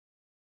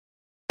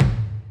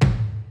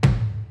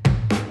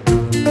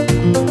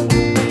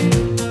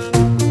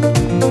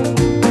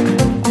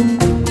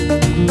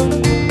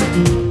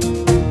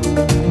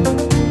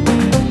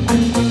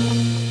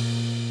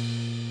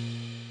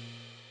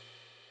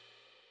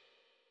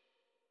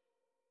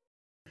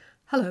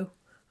Hello,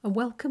 and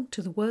welcome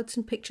to the Words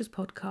and Pictures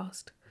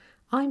podcast.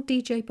 I'm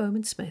DJ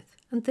Bowman Smith,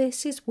 and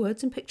this is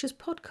Words and Pictures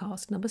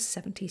podcast number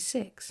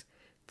 76.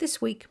 This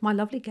week, my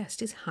lovely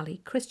guest is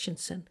Hallie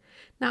Christensen.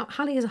 Now,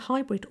 Hallie is a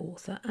hybrid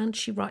author, and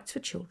she writes for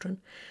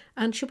children,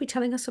 and she'll be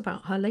telling us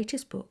about her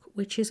latest book,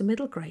 which is a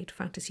middle grade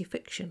fantasy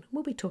fiction.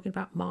 We'll be talking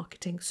about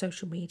marketing,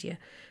 social media,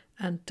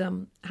 and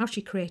how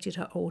she created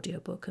her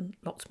audiobook and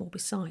lots more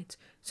besides.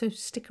 So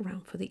stick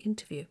around for the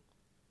interview.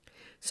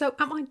 So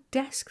at my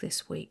desk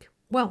this week,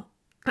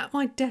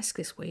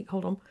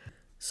 hold on,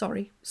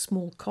 sorry,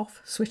 small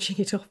cough, switching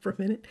it off for a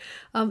minute.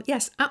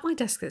 At my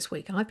desk this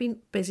week, I've been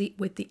busy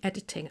with the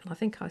editing, and I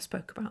think I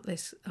spoke about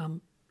this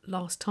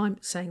last time,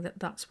 saying that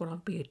that's what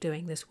I'll be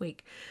doing this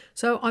week.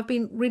 So I've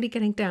been really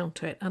getting down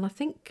to it, and I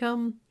think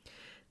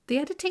the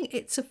editing,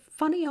 it's a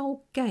funny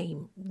old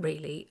game,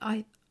 really.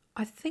 I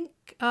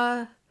think,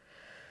 how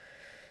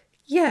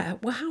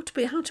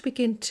to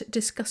begin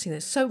discussing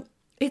this. So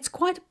it's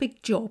quite a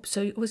big job.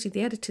 So obviously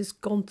the editor's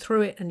gone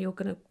through it, and you're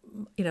going to,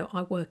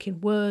 I work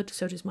in Word,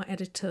 so does my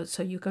editor.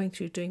 So you're going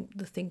through doing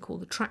the thing called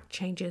the track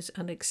changes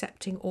and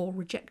accepting or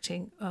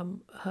rejecting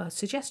her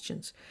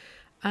suggestions.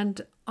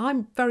 And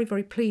I'm very,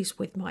 very pleased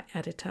with my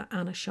editor,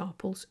 Anna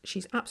Sharples.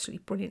 She's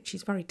absolutely brilliant.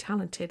 She's very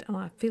talented, and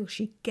I feel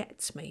she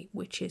gets me,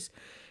 which is,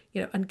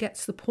 and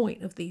gets the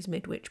point of these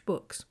Midwich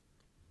books.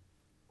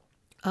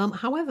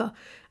 However,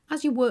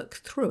 as you work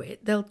through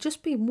it, there'll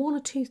just be one or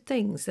two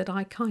things that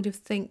I kind of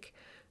think,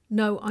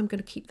 no, I'm going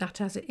to keep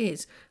that as it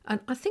is. And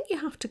I think you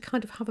have to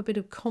kind of have a bit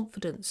of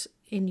confidence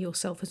in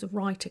yourself as a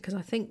writer, because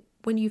I think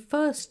when you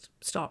first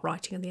start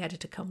writing and the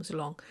editor comes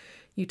along,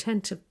 you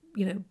tend to,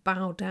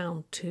 bow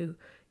down to,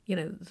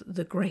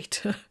 the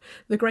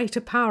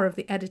greater power of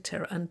the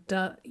editor, and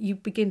you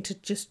begin to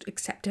just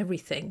accept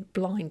everything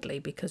blindly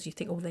because you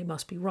think, oh, they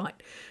must be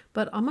right.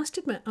 But I must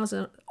admit, as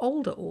an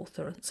older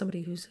author and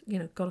somebody who's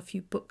got a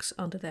few books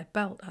under their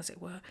belt, as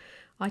it were,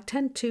 I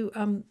tend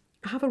to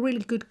have a really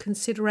good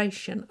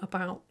consideration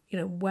about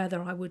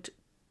whether I would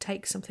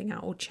take something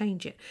out or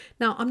change it.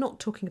 Now, I'm not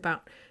talking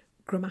about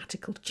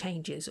grammatical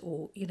changes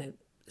or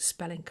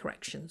spelling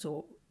corrections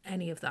or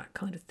any of that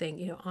kind of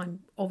thing. I'm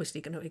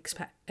obviously going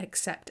to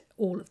accept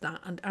all of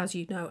that, and as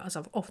you know, as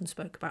I've often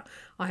spoke about,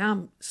 I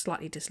am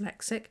slightly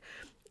dyslexic,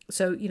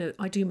 so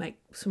I do make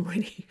some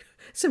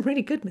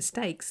really good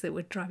mistakes that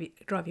would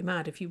drive you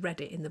mad if you read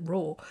it in the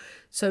raw.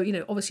 So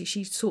obviously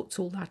she sorts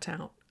all that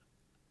out,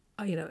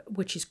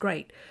 which is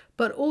great.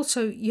 But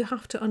also you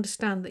have to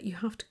understand that you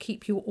have to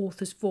keep your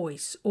author's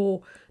voice,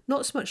 or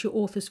not so much your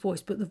author's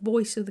voice, but the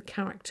voice of the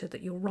character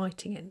that you're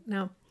writing in.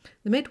 Now,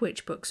 the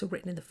Midwich books are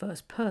written in the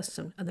first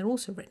person, and they're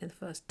also written in the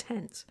first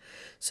tense.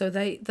 So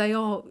they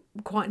are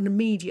quite an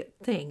immediate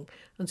thing.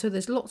 And so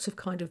there's lots of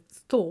kind of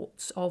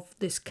thoughts of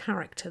this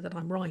character that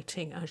I'm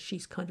writing as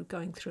she's kind of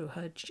going through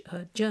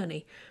her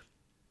journey.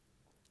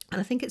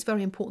 And I think it's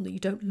very important that you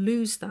don't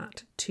lose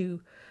that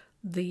to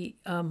the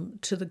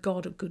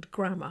god of good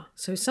grammar.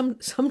 So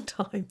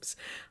sometimes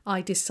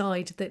I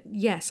decide that,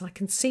 yes, I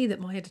can see that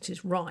my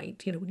editor's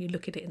right, when you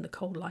look at it in the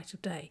cold light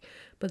of day,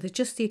 but there's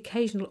just the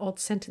occasional odd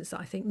sentence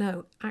that I think,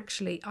 no,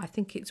 actually I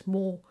think it's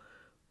more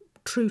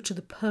true to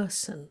the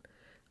person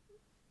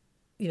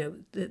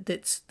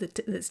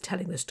that's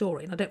telling the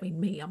story. And I don't mean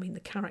me, I mean the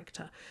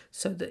character,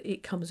 so that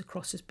it comes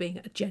across as being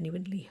a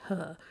genuinely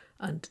her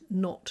and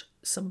not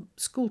some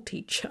school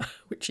teacher,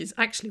 which is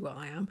actually what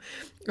I am.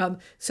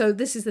 So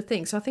this is the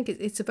thing. So I think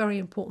it's a very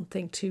important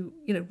thing to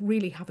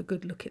really have a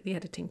good look at the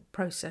editing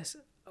process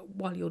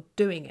while you're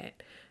doing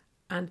it,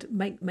 and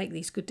make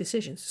these good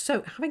decisions.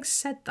 So having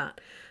said that,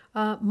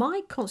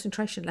 my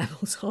concentration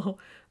levels are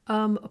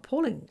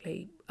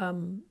appallingly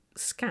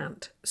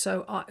scant.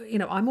 So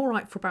I'm all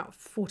right for about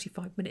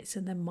 45 minutes,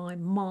 and then my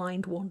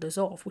mind wanders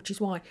off, which is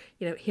why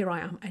here I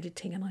am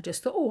editing, and I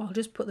just thought, I'll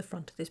just put the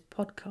front of this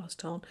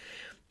podcast on,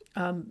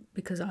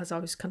 because as I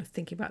was kind of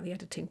thinking about the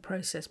editing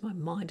process, my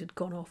mind had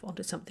gone off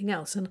onto something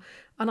else, and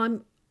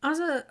I'm, as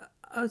a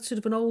sort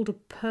of an older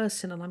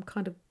person, and I'm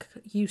kind of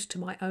used to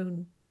my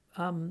own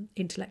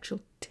intellectual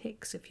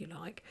tics, if you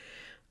like,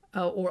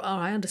 or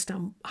I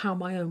understand how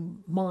my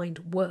own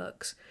mind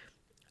works.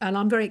 And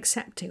I'm very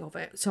accepting of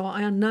it. So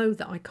I know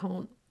that I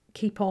can't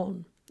keep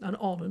on and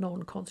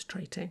on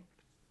concentrating.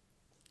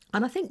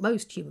 And I think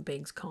most human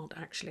beings can't,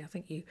 actually. I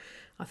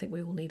think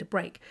we all need a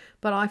break.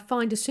 But I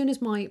find as soon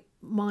as my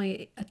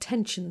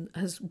attention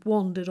has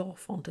wandered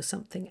off onto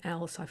something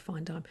else, I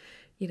find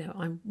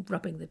I'm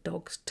rubbing the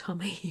dog's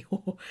tummy,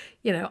 or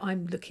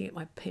I'm looking at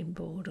my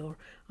pinboard, or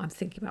I'm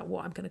thinking about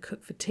what I'm going to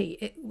cook for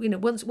tea.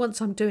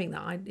 Once I'm doing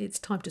that, it's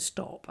time to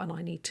stop, and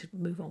I need to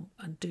move on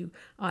and do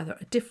either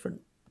a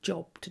different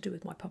job to do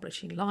with my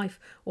publishing life,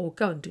 or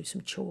go and do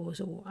some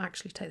chores, or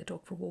actually take the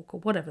dog for a walk,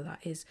 or whatever that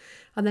is,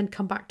 and then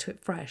come back to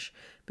it fresh.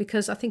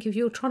 Because I think if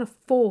you're trying to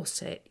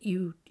force it,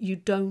 you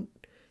don't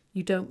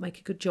make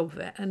a good job of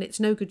it, and it's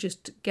no good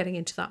just getting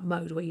into that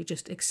mode where you're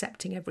just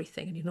accepting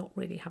everything and you're not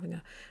really having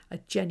a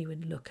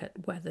genuine look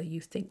at whether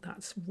you think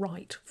that's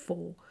right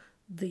for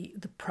the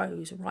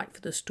prose, right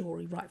for the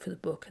story, right for the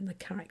book and the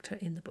character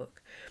in the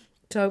book.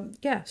 So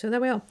yeah, so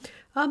there we are.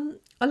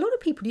 A lot of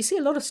people, you see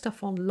a lot of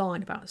stuff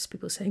online about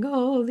people saying,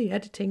 "Oh, the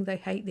editing, they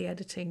hate the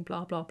editing,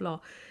 blah blah blah."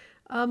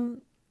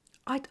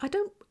 I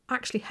don't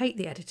actually hate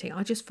the editing.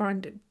 I just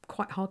find it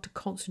quite hard to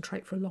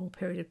concentrate for a long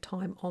period of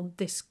time on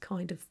this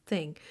kind of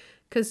thing,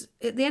 because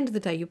at the end of the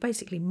day, you're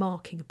basically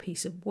marking a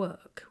piece of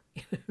work,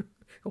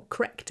 or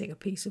correcting a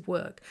piece of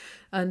work,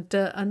 and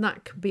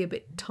that can be a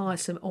bit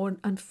tiresome, or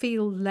and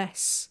feel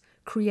less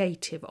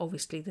creative,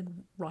 obviously,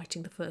 than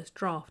writing the first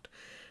draft,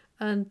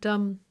 and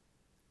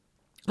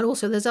and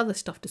also, there's other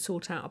stuff to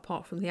sort out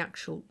apart from the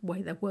actual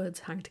way their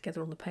words hang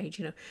together on the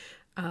page.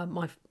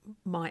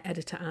 My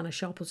editor Anna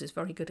Sharples is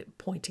very good at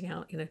pointing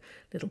out,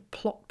 little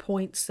plot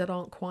points that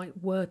aren't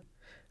quite word,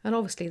 and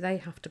obviously they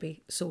have to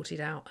be sorted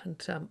out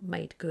and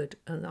made good.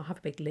 And I'll have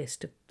a big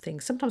list of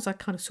things. Sometimes I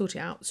kind of sort it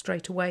out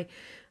straight away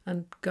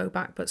and go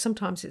back, but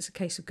sometimes it's a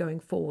case of going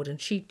forward. And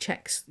she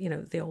checks,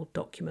 the old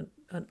document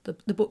and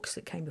the books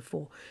that came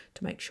before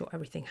to make sure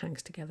everything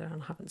hangs together.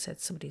 And I haven't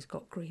said somebody's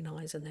got green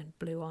eyes and then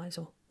blue eyes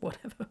or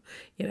whatever,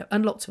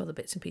 and lots of other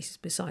bits and pieces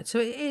besides. So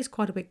it is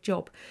quite a big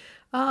job.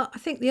 I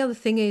think the other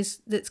thing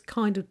is that's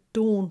kind of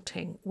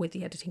daunting with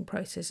the editing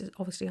process is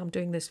obviously I'm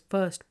doing this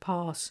first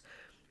pass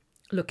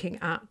looking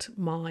at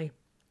my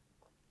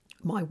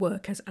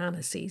work as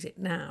Anna sees it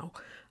now.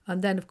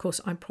 And then, of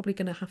course, I'm probably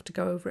going to have to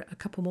go over it a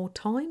couple more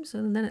times,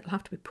 and then it'll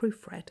have to be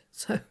proofread.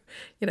 So,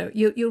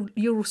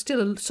 you're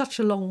still such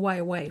a long way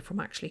away from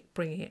actually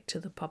bringing it to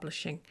the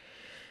publishing,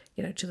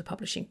 to the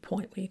publishing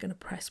point where you're going to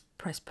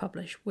press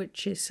publish,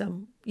 which is,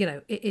 it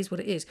is what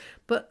it is.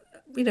 But,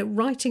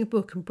 writing a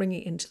book and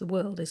bringing it into the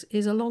world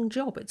is a long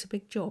job. It's a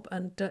big job,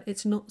 and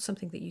it's not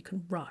something that you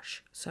can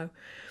rush. So,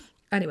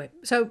 anyway,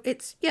 so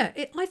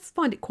I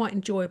find it quite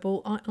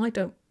enjoyable. I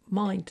don't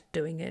mind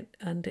doing it,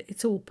 and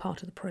it's all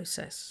part of the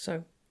process.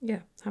 So yeah,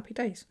 happy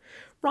days.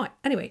 Right,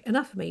 anyway,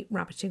 enough of me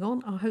rabbiting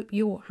on. I hope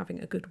you're having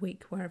a good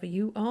week wherever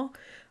you are.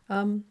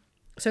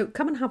 So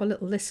come and have a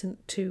little listen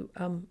to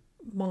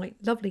my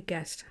lovely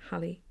guest,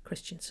 Hallie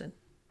Christensen.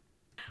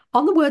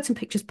 On the Words and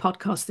Pictures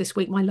podcast this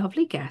week, my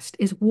lovely guest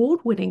is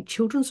award-winning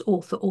children's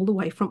author all the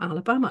way from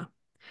Alabama.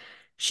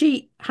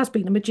 She has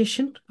been a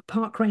magician, a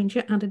park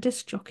ranger, and a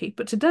disc jockey.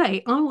 But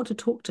today I want to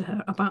talk to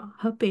her about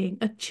her being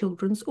a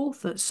children's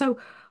author. So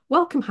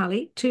welcome,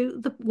 Hallie, to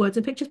the Words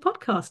and Pictures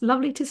podcast.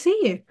 Lovely to see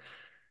you.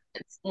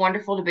 It's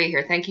wonderful to be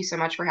here. Thank you so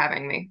much for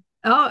having me.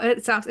 Oh,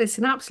 it's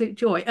an absolute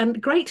joy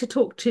and great to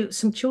talk to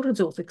some children's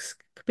authors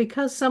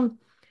because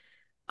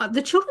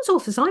the children's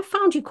authors, I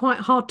found you quite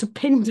hard to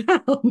pin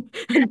down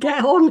and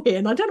get on here.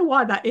 And I don't know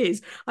why that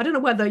is. I don't know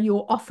whether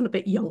you're often a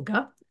bit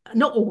younger,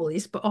 not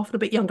always, but often a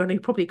bit younger, and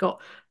you've probably got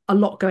a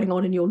lot going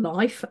on in your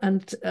life.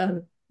 And,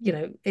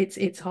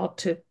 it's hard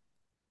to,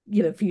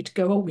 for you to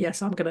go, oh,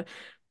 yes, I'm going to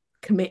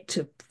commit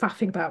to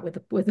faffing about with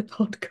the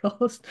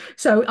podcast.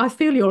 So I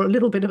feel you're a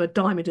little bit of a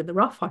diamond in the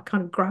rough. I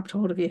kind of grabbed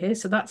hold of you here.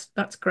 So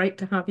that's great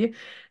to have you.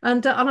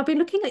 And I've been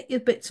looking at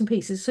your bits and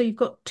pieces. So you've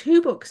got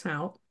 2 books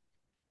out.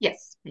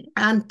 Yes.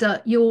 And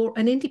you're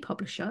an indie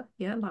publisher,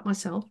 yeah, like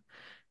myself.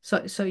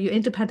 So you're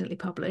independently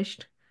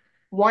published.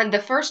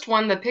 The first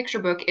one, the picture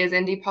book, is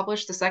indie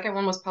published. The second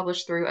one was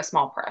published through a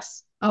small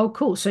press. Oh,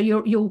 cool. So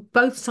you're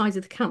both sides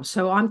of the camp.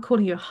 So I'm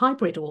calling you a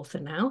hybrid author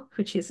now,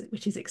 which is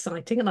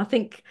exciting. And I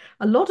think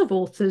a lot of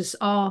authors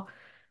are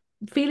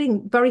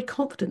feeling very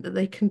confident that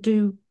they can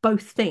do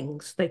both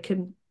things. They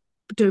can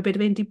do a bit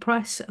of indie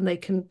press and they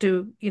can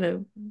do,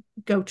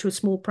 go to a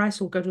small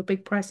press or go to a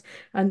big press.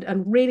 And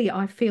really,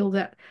 I feel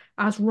that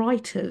as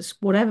writers,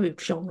 whatever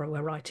genre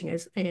we're writing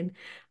is in,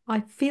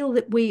 I feel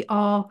that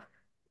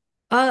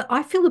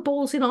I feel the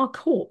ball's in our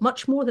court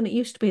much more than it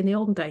used to be in the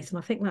olden days. And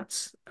I think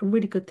that's a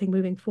really good thing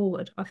moving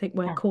forward. I think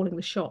we're calling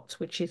the shots,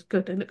 which is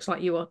good. It looks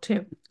like you are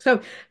too.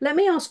 So let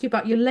me ask you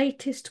about your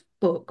latest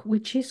book,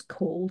 which is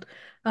called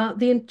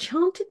The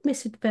Enchanted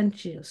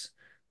Misadventures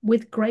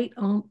with Great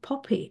Aunt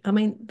Poppy. I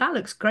mean, that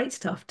looks great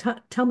stuff.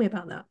 Tell me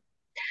about that.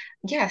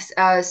 Yes.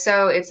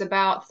 So it's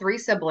about 3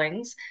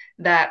 siblings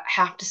that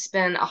have to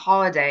spend a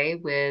holiday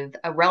with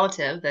a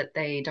relative that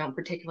they don't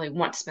particularly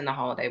want to spend the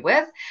holiday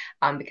with,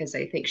 because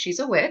they think she's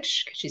a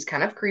witch. 'Cause she's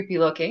kind of creepy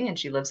looking and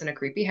she lives in a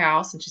creepy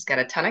house and she's got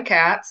a ton of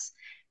cats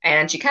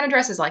and she kind of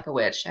dresses like a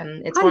witch.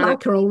 And it's I one of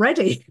like her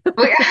already. the,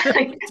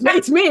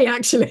 It's me,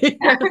 actually.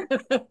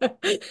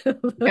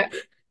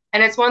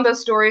 And it's one of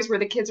those stories where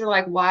the kids are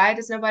like, why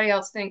does nobody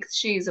else think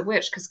she's a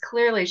witch? Because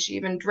clearly she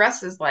even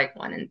dresses like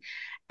one.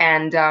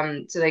 And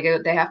so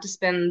they have to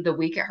spend the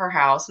week at her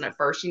house. And at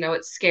first,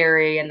 it's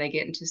scary. And they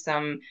get into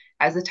some,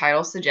 as the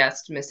title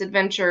suggests,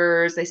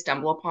 misadventures. They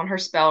stumble upon her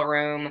spell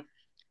room,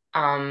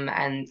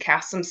 and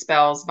cast some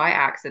spells by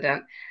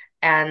accident.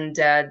 And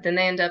then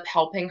they end up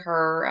helping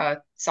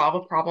her solve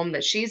a problem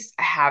that she's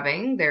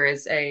having. There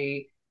is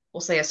we'll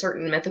say, a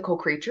certain mythical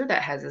creature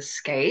that has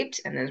escaped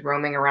and is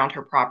roaming around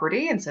her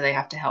property. And so they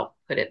have to help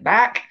put it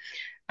back.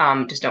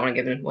 Just don't want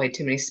to give away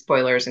too many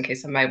spoilers in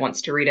case somebody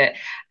wants to read it.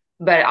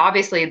 But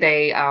obviously,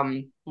 they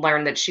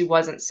learn that she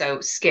wasn't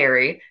so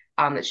scary,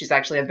 that she's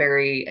actually a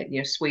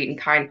very, sweet and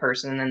kind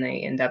person. And then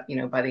they end up,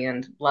 by the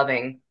end,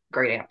 loving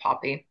Great Aunt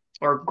Poppy.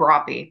 or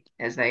Groppy,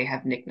 as they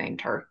have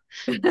nicknamed her.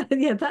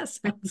 Yeah, that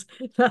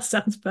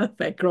sounds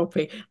perfect,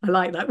 Groppy. I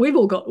like that. We've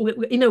all got,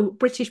 you know,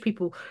 British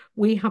people.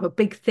 We have a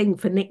big thing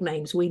for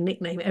nicknames. We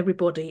nickname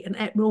everybody, and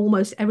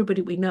almost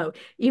everybody we know,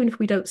 even if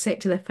we don't say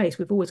it to their face,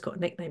 we've always got a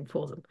nickname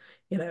for them.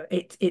 You know,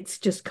 it's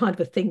just kind of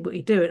a thing that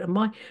we do.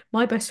 And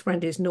my best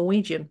friend is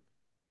Norwegian,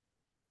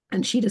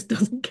 and she just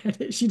doesn't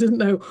get it. She doesn't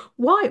know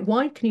why.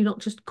 Why can you not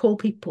just call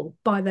people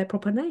by their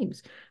proper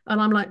names?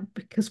 And I'm like,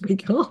 because we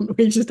can't.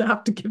 We just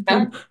have to give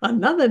Yeah. them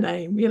another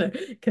name, you know,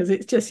 because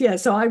it's just, yeah.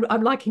 So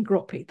I'm liking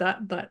Groppy.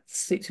 That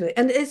suits me.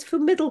 And it's for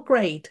middle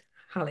grade,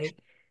 Hallie.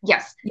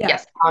 Yes, Yeah,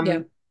 yes.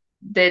 yeah.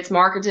 It's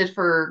marketed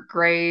for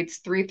grades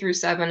 3 through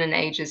 7 and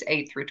ages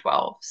 8 through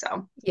 12.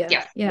 So Yeah,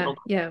 yes, yeah, middle.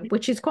 yeah,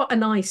 which is quite a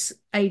nice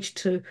age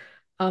to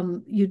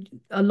you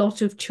a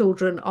lot of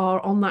children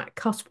are on that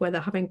cusp where they're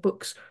having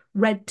books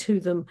read to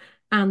them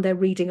and they're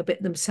reading a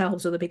bit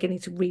themselves, or they're beginning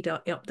to read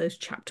up those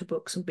chapter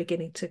books and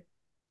beginning to,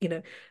 you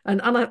know,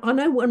 and I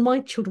know when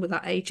my children were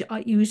that age, I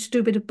used to do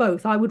a bit of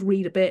both. I would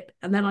read a bit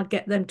and then I'd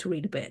get them to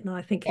read a bit. And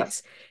I think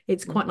Yes.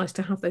 it's quite nice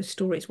to have those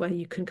stories where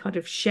you can kind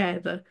of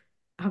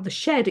have the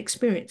shared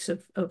experience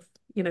of,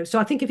 you know, so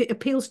I think if it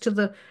appeals to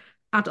the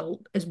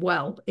adult as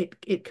well,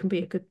 it can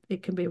be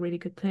it can be a really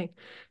good thing.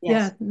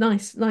 Yeah,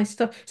 Yes. nice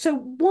stuff. So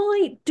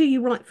why do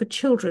you write for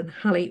children,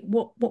 Hallie?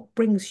 What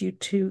brings you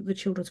to the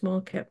children's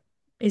market?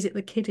 Is it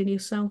the kid in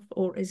yourself,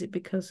 or is it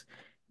because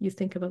you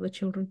think of other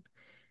children?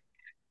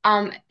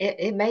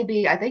 It may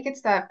be, I think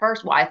it's that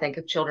first, well, I think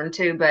of children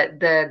too, but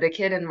the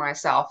kid in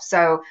myself.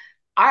 So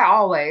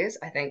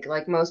I think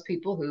like most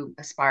people who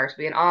aspire to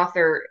be an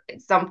author,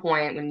 at some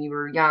point when you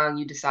were young,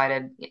 you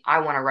decided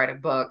I want to write a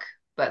book,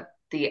 but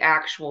the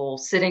actual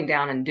sitting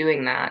down and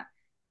doing that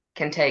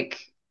can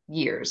take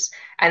years.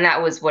 And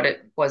that was what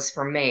it was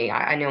for me.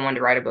 I knew I wanted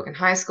to write a book in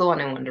high school. I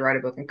knew I wanted to write a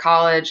book in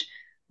college,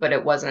 but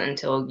it wasn't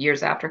until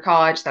years after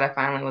college that I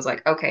finally was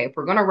like, okay, if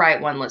we're going to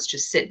write one, let's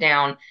just sit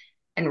down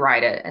and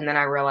write it. And then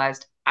I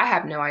realized I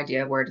have no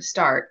idea where to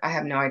start. I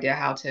have no idea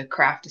how to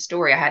craft a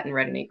story. I hadn't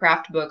read any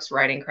craft books,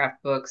 writing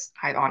craft books.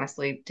 I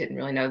honestly didn't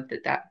really know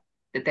that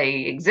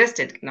they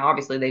existed. Now,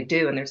 obviously they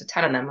do, and there's a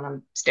ton of them, and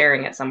I'm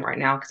staring at some right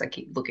now because I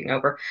keep looking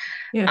over.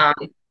 Yeah.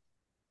 Um,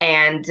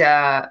 and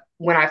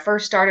when I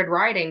first started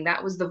writing,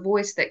 that was the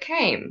voice that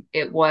came.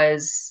 It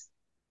was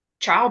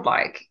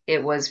childlike.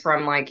 It was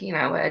from like,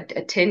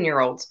 a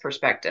 10-year-old's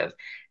perspective.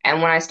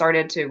 And when I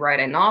started to write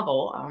a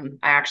novel,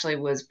 I actually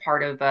was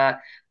part of a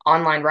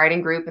online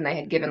writing group and they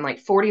had given like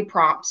 40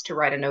 prompts to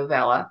write a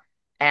novella.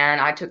 And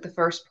I took the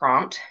first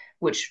prompt,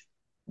 which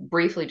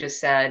briefly just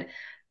said,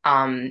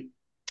 um,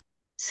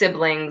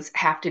 siblings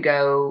have to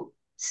go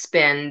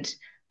spend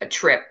a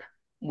trip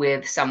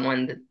with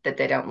someone that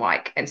they don't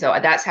like. And so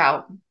that's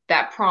how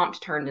that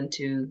prompt turned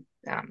into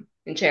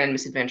Enchanted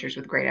Misadventures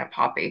with Great Aunt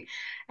Poppy.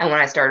 And when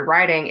I started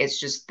writing, it's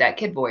just that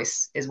kid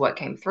voice is what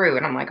came through.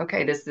 And I'm like,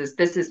 okay, this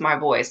is my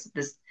voice.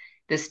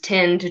 This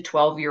 10 to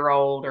 12-year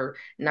old or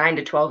 9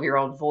 to 12-year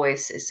old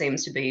voice, it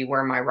seems to be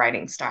where my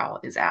writing style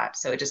is at.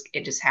 So it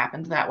just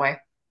happened that way.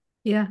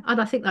 Yeah, and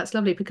I think that's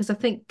lovely because I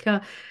think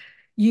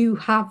you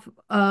have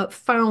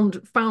found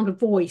a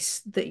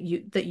voice that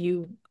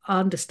you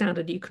understand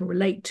and you can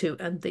relate to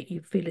and that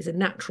you feel is a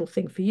natural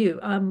thing for you.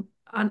 And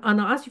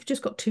as you've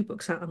just got two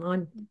books out and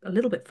I'm a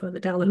little bit further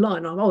down the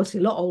line, I'm obviously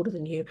a lot older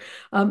than you.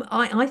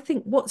 I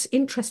think what's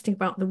interesting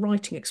about the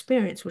writing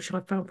experience, which I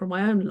found from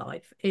my own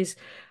life, is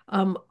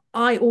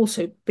I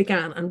also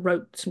began and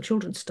wrote some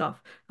children's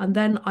stuff, and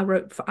then I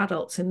wrote for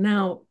adults, and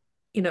now,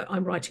 you know,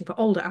 I'm writing for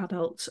older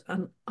adults,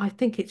 and I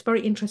think it's very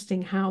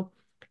interesting how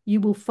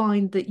you will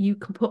find that you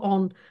can put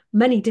on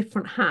many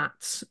different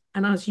hats,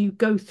 and as you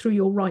go through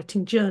your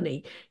writing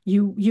journey,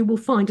 you will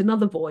find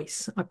another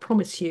voice, I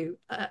promise you,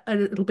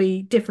 and it'll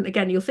be different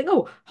again. You'll think,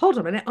 oh, hold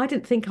on a minute, I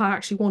didn't think I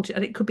actually wanted,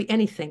 and it could be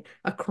anything,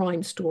 a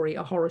crime story,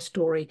 a horror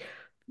story,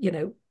 you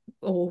know,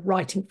 or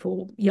writing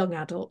for young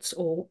adults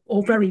or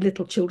very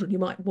little children. You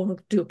might want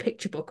to do a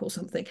picture book or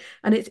something,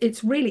 and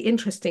it's really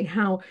interesting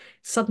how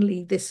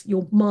suddenly this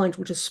your mind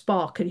will just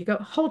spark and you go,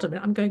 hold on a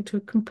minute, I'm going to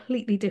a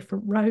completely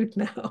different road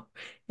now.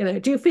 You know,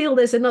 do you feel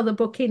there's another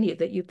book in you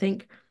that you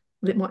think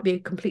that it might be a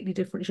completely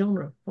different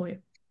genre for you?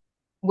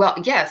 Well,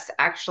 yes,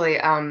 actually.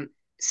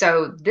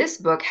 So this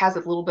book has a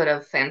little bit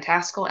of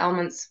fantastical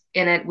elements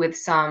in it with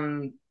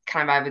some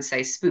kind of, I would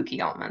say, spooky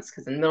elements,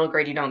 because in middle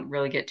grade you don't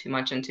really get too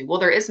much into, well,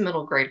 there is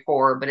middle grade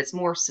horror, but it's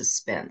more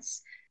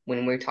suspense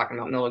when we're talking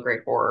about middle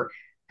grade horror.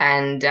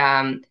 And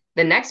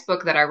the next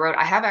book that I wrote,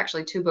 I have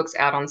actually two books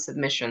out on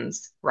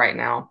submissions right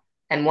now,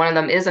 and one of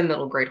them is a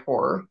middle grade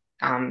horror.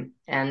 And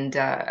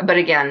but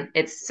again,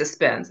 it's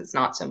suspense. It's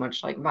not so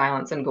much like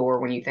violence and gore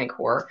when you think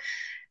horror.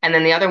 And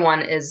then the other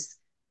one is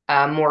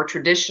more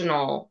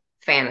traditional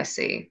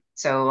fantasy.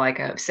 So like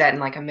a set in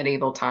like a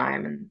medieval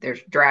time, and there's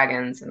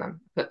dragons, and I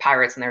put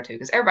pirates in there too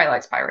because everybody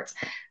likes pirates.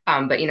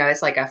 But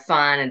it's like a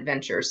fun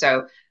adventure.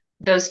 So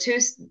those two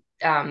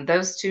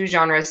those two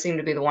genres seem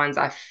to be the ones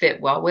I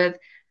fit well with.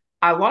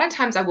 A lot of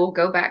times I will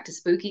go back to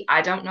spooky.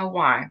 I don't know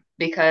why,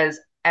 because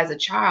as a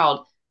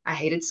child I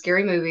hated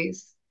scary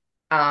movies.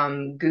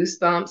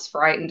 Goosebumps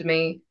frightened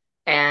me,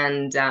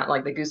 and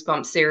like the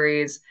Goosebumps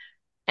series.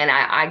 And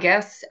I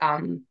guess,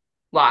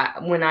 well,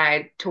 when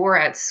I tour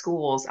at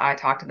schools, I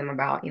talk to them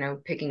about,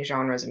 picking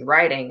genres and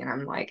writing. And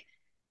I'm like,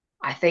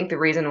 I think the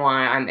reason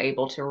why I'm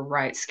able to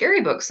write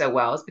scary books so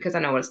well is because I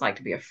know what it's like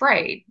to be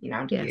afraid,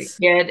 to be a Yes.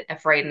 kid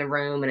afraid in the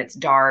room and it's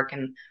dark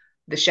and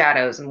the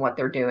shadows and what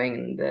they're doing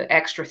and the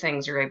extra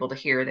things you're able to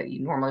hear that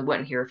you normally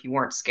wouldn't hear if you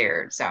weren't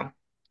scared. So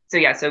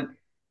yeah, so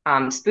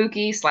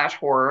spooky slash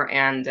horror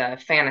and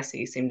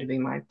fantasy seem to be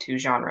my two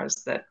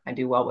genres that I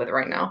do well with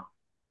right now.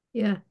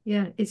 Yeah,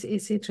 yeah, it's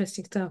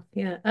interesting stuff.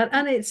 Yeah,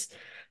 and it's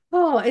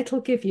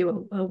it'll give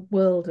you a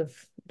world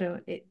of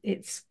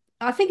it's.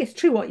 I think it's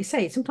true what you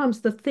say.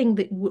 Sometimes the thing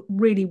that w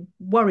really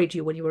worried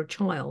you when you were a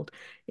child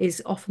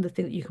is often the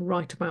thing that you can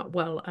write about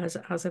well as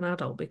an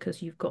adult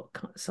because you've got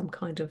some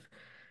kind of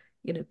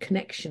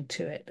connection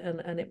to it,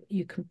 and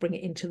you can bring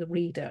it into the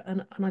reader.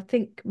 And I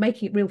think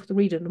making it real for the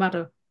reader, no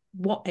matter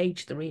what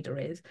age the reader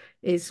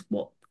is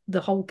what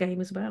the whole game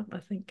is about. I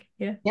think.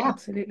 Yeah, Yeah.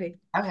 absolutely.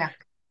 Oh yeah.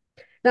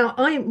 Now,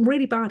 I am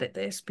really bad at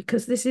this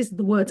because this is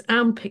the Words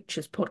and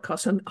Pictures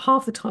podcast, and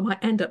half the time I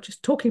end up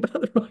just talking about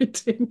the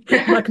writing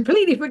and I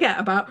completely forget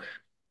about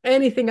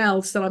anything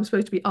else that I'm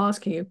supposed to be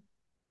asking you.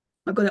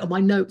 I've got it on my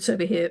notes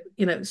over here,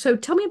 So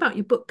tell me about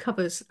your book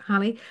covers,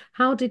 Hallie.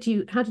 How did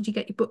you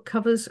get your book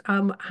covers?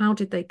 How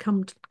did they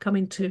come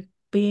into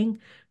being?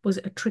 Was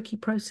it a tricky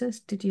process?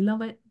 Did you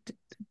love it?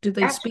 Did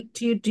they Gotcha. speak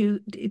to you?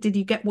 Did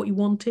you get what you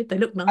wanted? They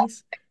look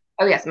nice.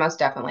 Oh, yes, most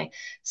definitely.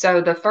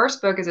 So the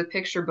first book is a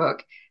picture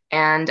book,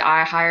 and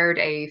I hired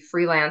a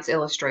freelance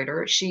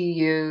illustrator. She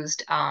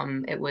used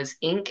it was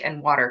ink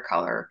and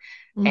watercolor,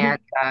 and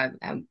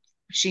Hmm.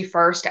 she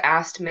first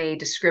asked me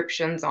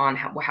descriptions on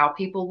how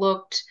people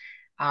looked,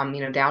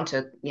 down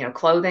to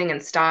clothing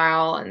and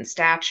style and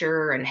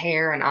stature and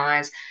hair and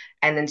eyes,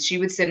 and then she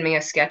would send me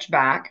a sketch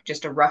back,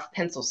 just a rough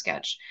pencil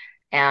sketch,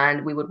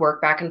 and we would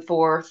work back and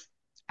forth.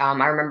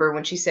 I remember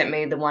when she sent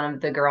me the one of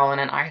the girl, and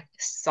I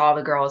saw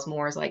the girl as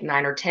more as like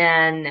 9 or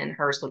 10, and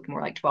hers looked more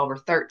like 12 or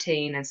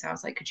 13. And so I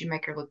was like, could you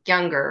make her look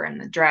younger? And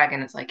the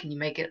dragon, it's like, can you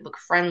make it look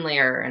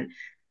friendlier?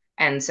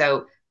 And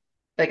so,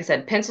 like I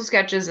said, pencil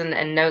sketches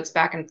and notes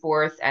back and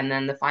forth, and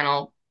then the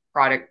final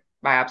product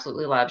I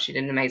absolutely love. She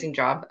did an amazing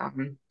job.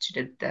 She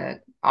did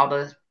the all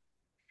the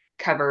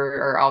cover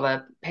or all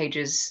the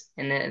pages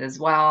in it as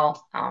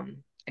well. I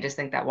just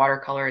think that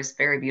watercolor is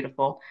very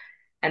beautiful.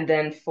 And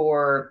then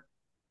for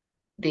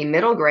the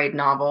middle grade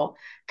novel,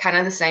 kind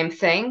of the same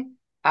thing.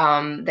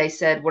 They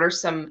said, what are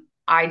some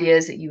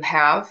ideas that you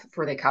have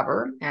for the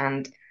cover?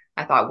 And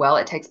I thought, well,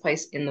 it takes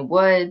place in the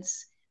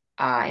woods.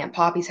 Aunt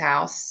Poppy's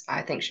house,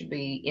 I think, should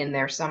be in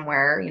there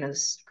somewhere,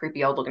 this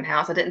creepy old looking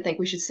house. I didn't think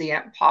we should see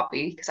Aunt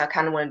Poppy because I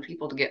kind of wanted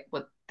people to get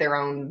with their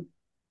own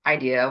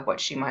idea of what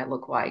she might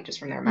look like just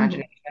from their Hmm.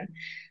 imagination.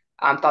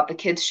 Thought the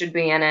kids should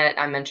be in it.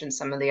 I mentioned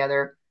some of the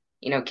other,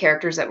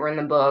 characters that were in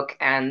the book,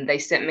 and they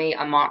sent me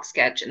a mock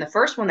sketch. And the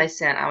first one they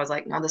sent, I was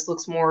like, no, this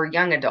looks more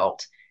young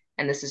adult,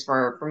 and this is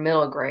for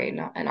middle grade.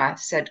 And I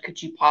said,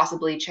 could you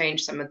possibly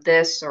change some of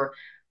this, or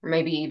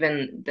maybe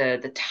even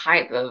the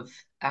type of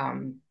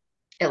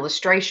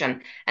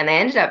illustration? And they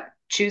ended up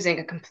choosing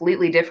a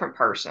completely different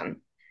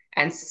person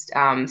and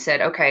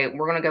said, okay,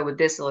 we're going to go with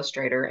this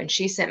illustrator. And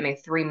she sent me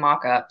three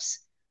mock-ups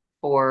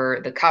for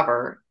the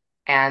cover,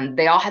 and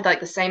they all had like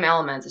the same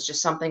elements. It's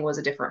just something was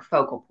a different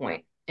focal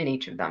point in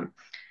each of them.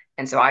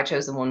 And so I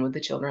chose the one with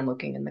the children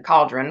looking in the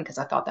cauldron because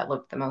I thought that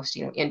looked the most,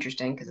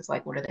 interesting because it's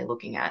like, what are they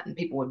looking at? And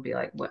people would be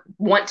like, what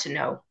want to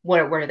know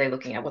what are they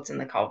looking at? What's in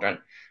the cauldron?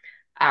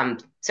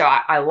 So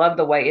I love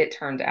the way it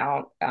turned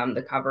out,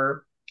 the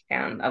cover.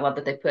 And I love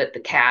that they put the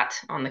cat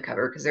on the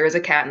cover because there is a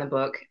cat in the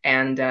book,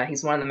 and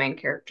he's one of the main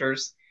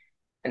characters.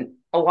 And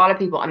a lot of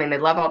people, I mean, they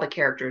love all the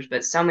characters,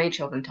 but so many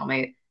children tell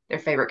me their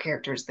favorite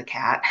character is the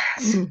cat.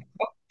 Mm.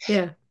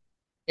 Yeah.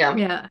 Yeah.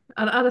 Yeah,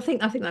 and I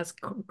think that's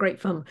great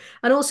fun.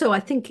 And also, I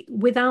think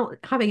without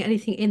having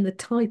anything in the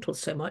title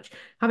so much,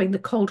 having the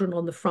cauldron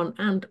on the front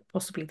and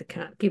possibly the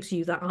cat gives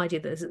you that idea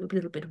that there's a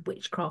little bit of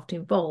witchcraft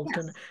involved,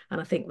 and Yes.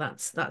 I think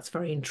that's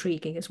very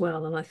intriguing as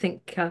well. And I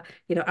think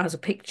as a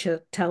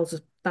picture tells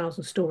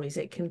 1,000 stories,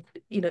 it can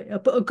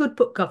a good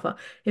book cover,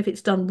 if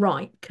it's done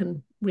right,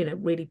 can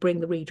really bring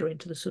the reader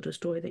into the sort of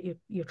story that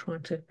you're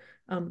trying to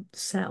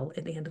sell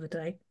at the end of the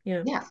day.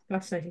 Yeah, Yes.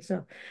 fascinating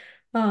stuff.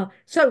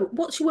 So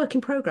what's your work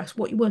in progress?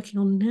 What are you working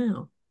on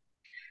now?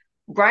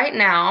 Right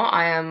now,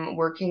 I am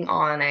working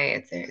on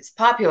it's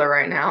popular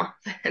right now.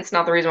 It's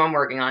not the reason why I'm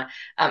working on it.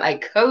 A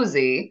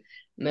cozy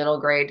middle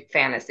grade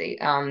fantasy.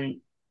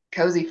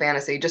 Cozy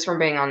fantasy, just from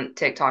being on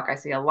TikTok, I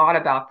see a lot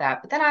about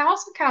that. But then I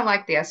also kind of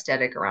like the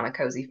aesthetic around a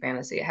cozy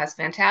fantasy. It has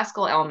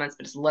fantastical elements,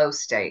 but it's low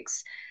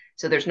stakes.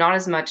 So there's not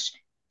as much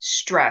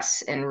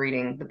stress in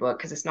reading the book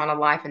because it's not a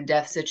life and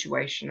death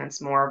situation.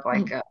 It's more of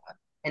like Mm,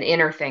 an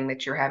inner thing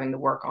that you're having to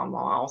work on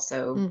while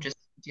also mm, just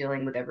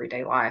dealing with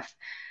everyday life.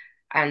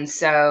 And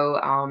so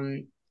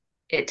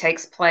it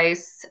takes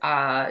place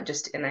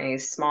just in a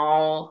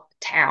small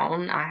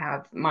town. I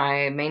have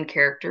my main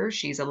character.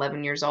 She's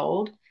 11 years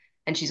old,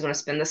 and she's going to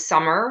spend the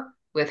summer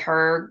with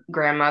her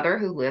grandmother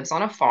who lives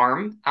on a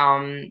farm.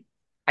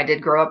 I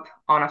did grow up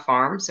on a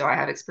farm, so I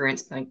have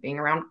experience like being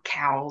around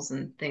cows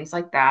and things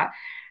like that.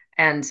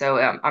 And so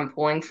I'm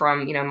pulling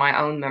from, my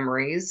own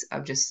memories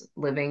of just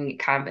living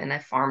kind of in a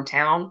farm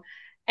town.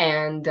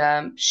 And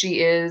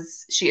she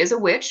is a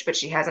witch, but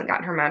she hasn't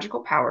gotten her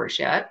magical powers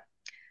yet.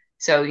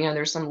 So,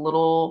 there's some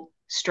little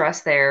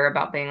stress there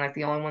about being like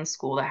the only one in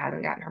school that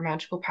hasn't gotten her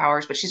magical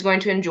powers, but she's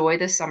going to enjoy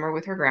this summer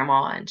with her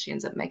grandma, and she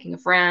ends up making a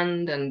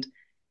friend and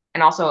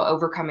also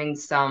overcoming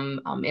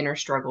some inner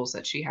struggles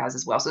that she has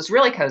as well. So it's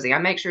really cozy. I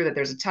make sure that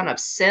there's a ton of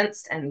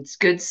scents and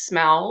good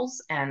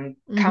smells and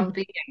Hmm.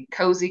 comfy and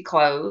cozy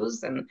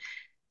clothes. And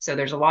so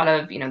there's a lot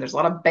of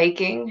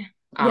baking,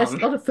 Yes, a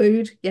lot of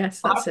food.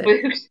 Yes, a lot that's of it.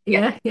 food.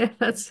 Yeah, Yeah, yeah,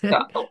 that's so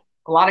it.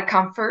 a lot of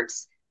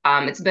comforts.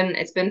 It's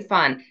been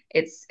fun.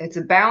 It's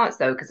a balance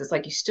though, because it's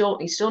like you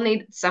still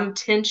need some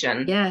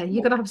tension. Yeah,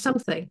 you got to have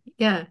something.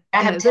 Yeah,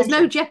 I have there's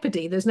no tension.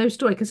 jeopardy. There's no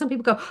story. Because some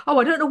people go, "Oh,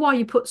 I don't know why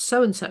you put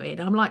so and so in."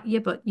 I'm like, "Yeah,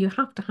 but you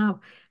have to have.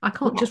 I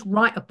can't Yeah, just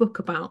write a book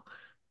about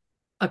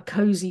a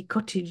cozy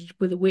cottage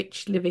with a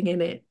witch living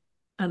in it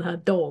and her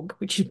dog,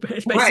 which is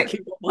right.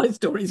 basically what my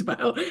story's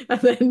about.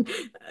 And then,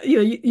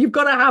 you've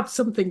got to have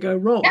something go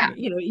wrong,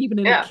 Yeah, even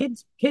in a yeah,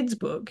 kids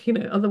book,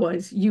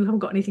 otherwise you haven't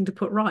got anything to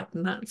put right,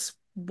 and that's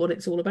what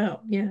it's all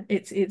about. Yeah,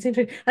 it's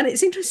interesting, and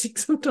it's interesting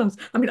sometimes.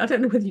 I mean, I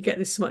don't know whether you get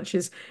this as much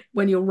as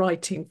when you're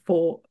writing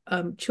for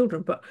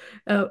children, but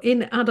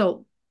in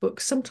adult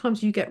books,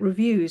 sometimes you get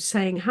reviews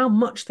saying how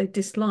much they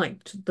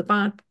disliked the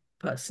bad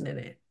person in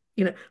it.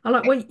 I'm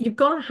like, well, he's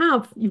got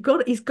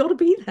to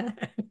be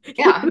there. You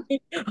yeah, know what I mean?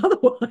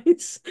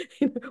 Otherwise,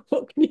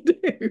 what can you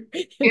do?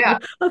 yeah,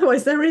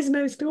 Otherwise, there is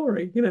no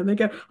story. They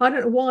go, I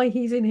don't know why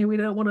he's in here. We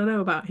don't want to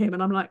know about him.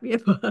 And I'm like, yeah,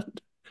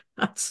 but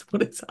that's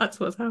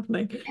what's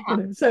happening. yeah.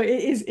 So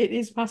it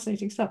is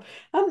fascinating stuff.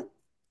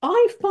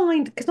 I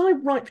find because I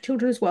write for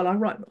children as well. I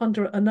write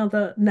under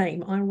another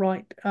name. I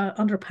write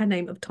under a pen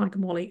name of Tiger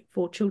Molly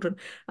for children,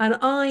 and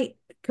I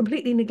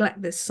completely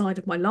neglect this side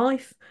of my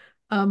life.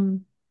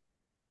 Um,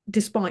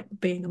 Despite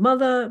being a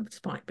mother,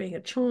 despite being a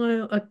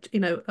child,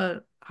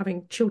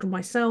 having children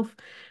myself,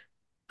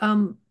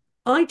 um,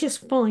 I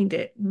just find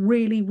it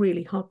really,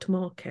 really hard to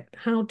market.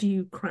 How do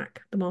you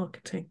crack the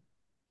marketing?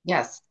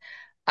 Yes.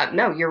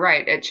 No, you're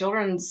right.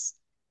 Children's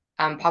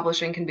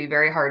publishing can be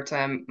very hard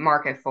to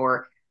market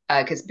for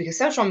because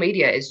social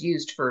media is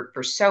used for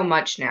so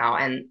much now.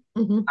 And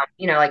Hmm.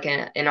 like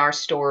in our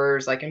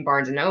stores, like in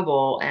Barnes and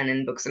Noble and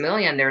in Books a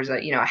Million, there's a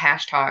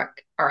hashtag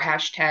or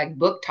hashtag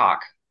book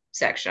talk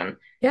section,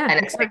 Yeah, and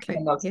it's like the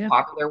exactly. most Yeah,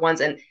 popular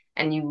ones.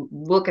 And you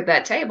look at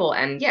that table,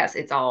 and yes,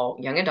 it's all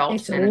young adult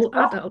it's and it's all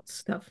adult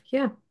stuff.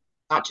 Yeah,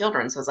 not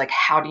children. So it's like,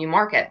 how do you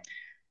market?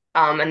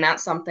 And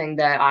that's something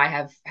that I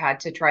have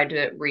had to try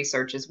to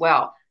research as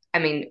well. I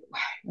mean,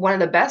 one of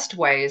the best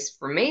ways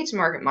for me to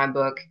market my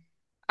book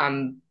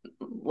um,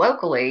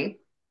 locally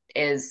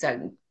is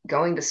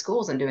going to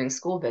schools and doing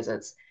school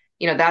visits.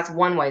 That's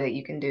one way that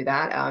you can do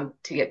that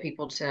to get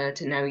people to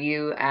know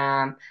you.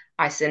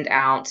 I send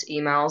out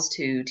emails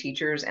to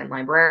teachers and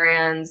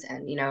librarians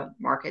and,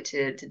 market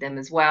to them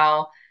as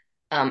well.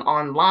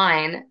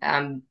 Online,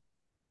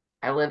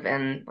 I live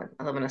in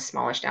a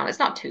smallish town. It's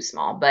not too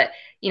small, but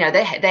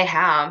they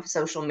have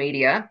social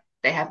media,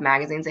 they have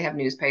magazines, they have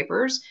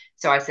newspapers.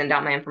 So I send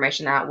out my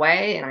information that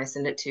way, and I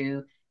send it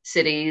to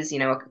cities,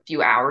 a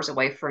few hours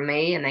away from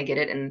me, and they get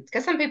it. And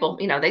because some people,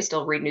 they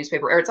still read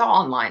newspaper, or it's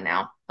all online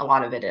now. A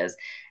lot of it is,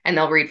 and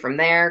they'll read from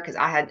there. Because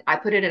I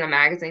put it in a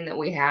magazine that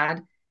we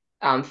had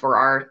for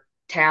our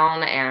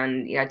town,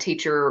 and a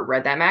teacher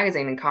read that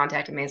magazine and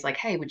contacted me. It's like,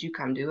 hey, would you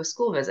come do a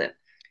school visit?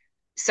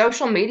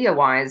 Social media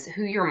wise,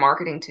 who you're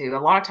marketing to, a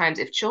lot of times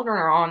if children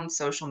are on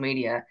social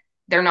media,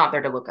 they're not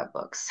there to look up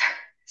books.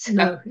 So,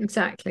 no,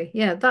 exactly.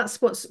 Yeah,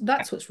 that's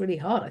what's really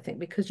hard, I think,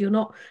 because you're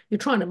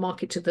trying to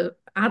market to the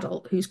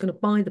adult who's going to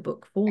buy the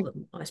book for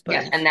them, I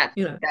yes, and suppose.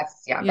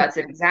 that's Yeah,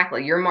 it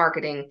exactly. You're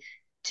marketing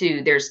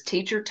to there's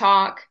teacher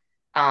talk,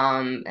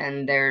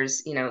 and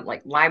there's,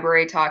 like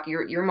library talk.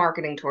 You're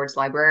marketing towards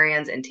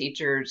librarians and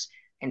teachers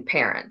and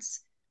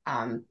parents.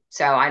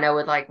 So I know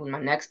with like when my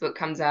next book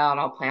comes out,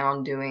 I'll plan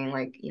on doing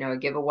like, a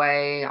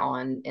giveaway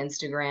on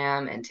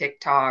Instagram and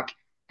TikTok,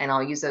 and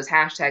I'll use those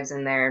hashtags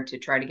in there to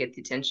try to get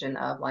the attention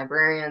of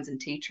librarians and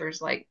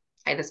teachers like,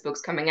 hey, this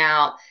book's coming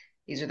out.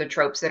 These are the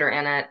tropes that are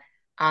in it.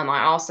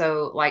 I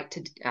also like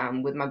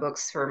to, with my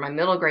books for my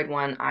middle grade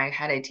one, I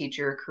had a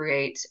teacher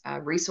create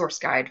a resource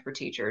guide for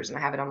teachers, and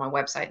I have it on my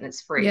website and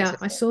it's free. So yeah,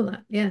 I saw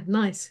that. Yeah,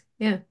 nice.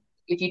 Yeah,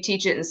 if you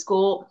teach it in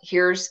school,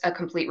 here's a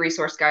complete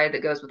resource guide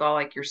that goes with all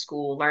like your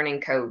school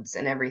learning codes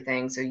and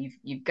everything. So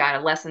you've got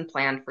a lesson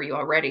planned for you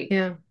already.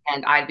 yeah,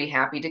 And I'd be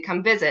happy to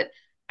come visit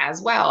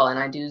as well. And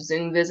I do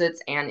Zoom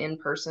visits and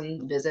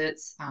in-person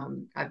visits.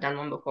 I've done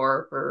one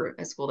before for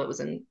a school that was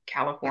in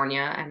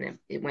California, and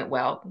it went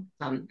well.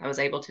 I was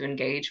able to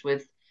engage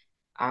with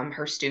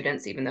her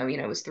students, even though,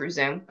 it was through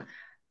Zoom.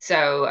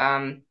 So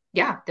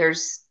yeah,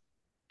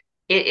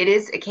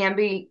 it can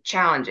be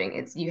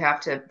challenging. You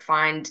have to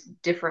find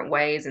different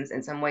ways,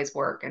 and some ways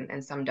work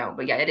and some don't.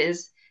 But yeah, it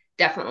is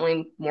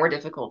definitely more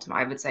difficult,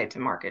 I would say, to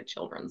market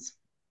children's.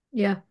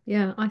 Yeah,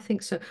 yeah, I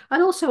think so.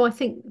 And also, I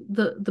think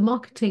the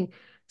marketing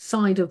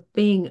side of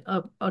being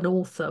an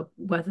author,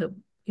 whether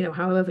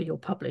however you're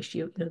published,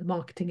 the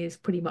marketing is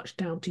pretty much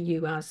down to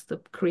you as the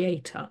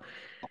creator,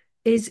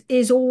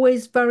 is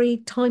always very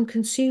time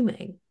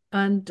consuming.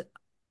 And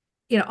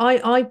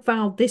I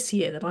vowed this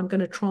year that I'm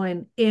going to try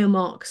and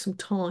earmark some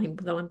time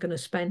that I'm going to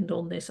spend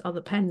on this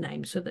other pen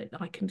name so that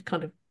I can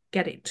kind of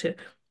get it to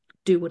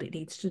do what it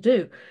needs to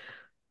do.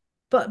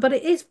 But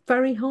it is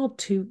very hard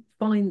to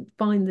find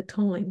the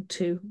time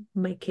to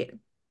make it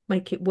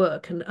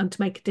work and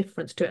to make a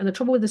difference to it. And the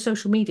trouble with the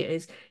social media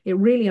is it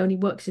really only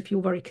works if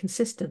you're very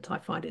consistent. I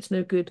find it's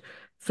no good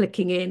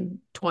flicking in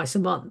twice a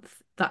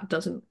month. That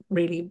doesn't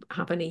really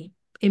have any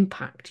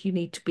impact. You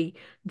need to be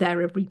there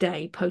every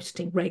day,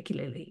 posting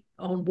regularly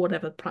on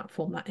whatever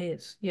platform that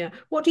is. Yeah.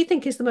 What do you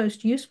think is the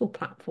most useful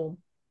platform?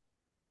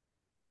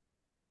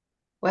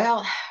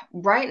 Well,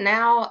 right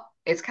now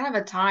it's kind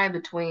of a tie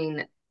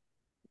between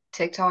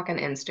TikTok and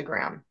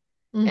Instagram.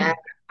 And Mm.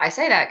 I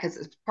say that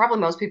because probably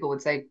most people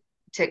would say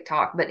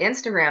TikTok, but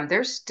Instagram,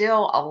 there's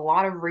still a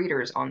lot of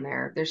readers on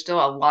there. There's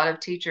still a lot of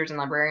teachers and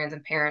librarians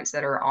and parents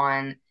that are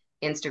on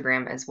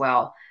Instagram as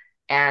well.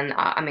 And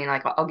I mean,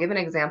 like, I'll give an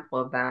example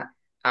of that.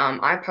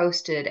 I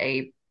posted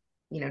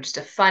just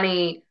a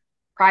funny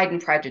Pride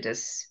and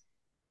Prejudice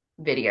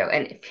video.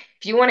 And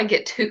if you want to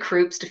get two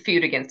groups to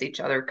feud against each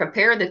other,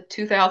 compare the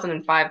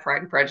 2005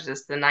 Pride and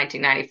Prejudice to the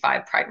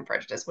 1995 Pride and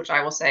Prejudice, which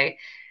I will say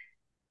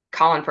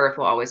Colin Firth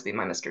will always be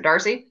my Mr.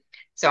 Darcy.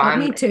 So Oh, I'm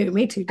me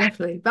too,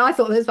 definitely. But I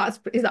thought that's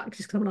is that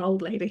just 'cause I'm an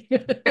old lady?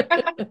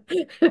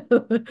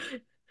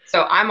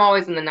 so I'm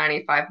always in the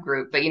 95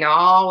 group, but I'll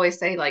always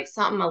say like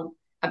something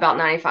about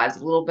 95 is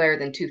a little better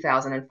than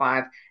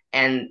 2005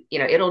 and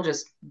it'll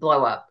just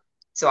blow up.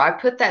 So I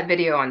put that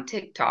video on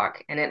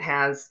TikTok and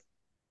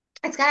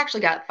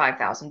actually got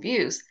 5,000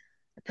 views.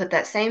 I put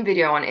that same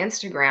video on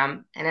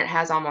Instagram and it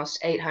has almost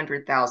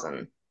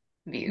 800,000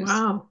 views.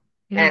 Wow.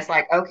 And Yeah. it's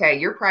like, okay,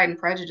 your Pride and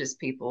Prejudice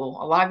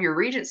people, a lot of your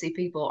Regency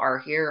people are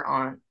here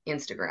on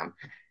Instagram.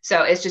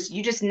 So it's just,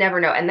 you just never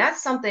know. And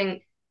that's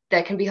something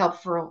that can be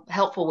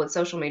helpful with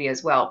social media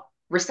as well.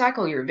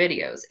 Recycle your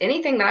videos.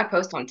 Anything that I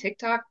post on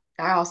TikTok,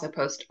 I also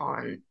post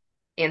on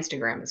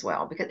Instagram as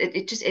well because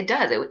it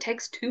does. It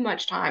takes too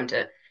much time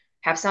to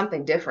have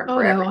something different Oh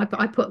for no, every.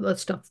 I put the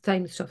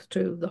same stuff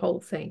through the whole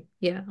thing.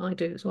 Yeah, I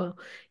do as well.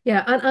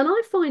 Yeah, and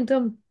I find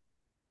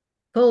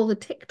for the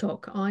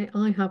TikTok,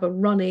 I have a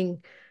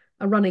running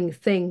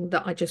thing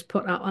that I just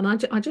put out, and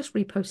I just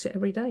repost it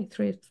every day,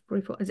 three,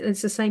 four.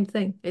 It's the same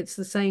thing. It's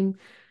the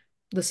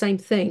same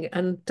thing.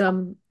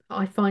 And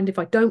I find if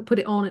I don't put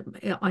it on,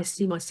 I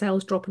see my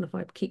sales drop, and if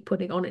I keep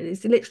putting it on,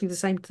 it's literally the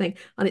same thing.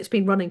 And it's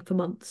been running for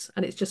months,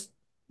 and it's just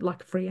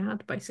like a free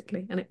ad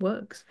basically, and it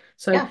works.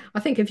 So Yeah.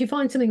 I think if you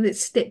find something that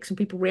sticks and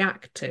people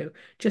react to,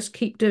 just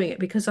keep doing it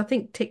because I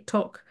think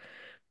TikTok,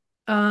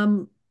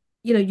 um,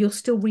 you're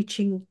still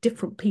reaching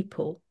different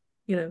people,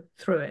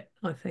 through it,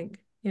 I think.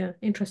 Yeah,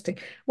 interesting.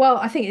 Well,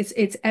 I think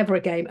it's ever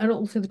a game. And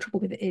also the trouble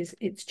with it is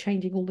it's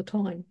changing all the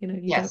time. You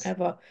don't Yes.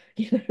 ever,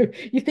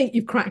 you think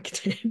you've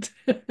cracked it.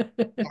 Yeah.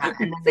 We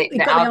And then think we've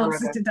the got the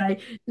answers algorithm. today.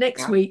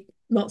 Next Yeah. week,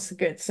 not so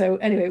good. So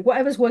anyway,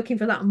 whatever's working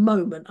for that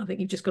moment, I think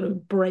you've just got to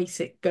embrace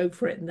it, go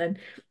for it, and then,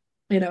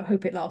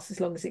 hope it lasts as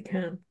long as it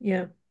can.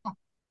 Yeah.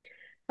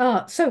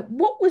 So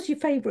what was your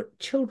favorite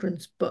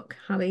children's book,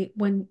 Hallie,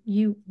 when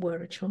you were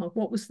a child?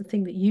 What was the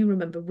thing that you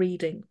remember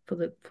reading for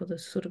the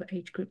sort of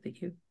age group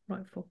that you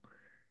write for?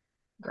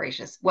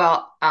 Gracious.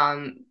 Well,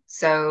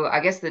 so I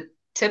guess the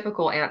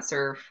typical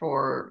answer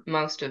for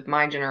most of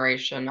my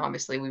generation,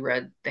 obviously we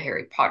read the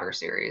Harry Potter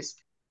series.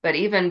 But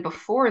even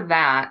before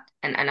that,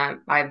 and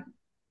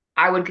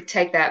I would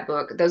take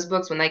those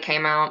books when they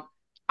came out,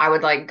 I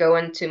would like go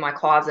into my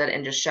closet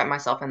and just shut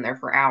myself in there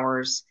for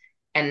hours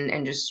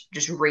and just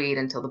read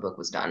until the book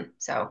was done.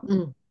 So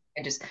Mm.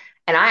 I just,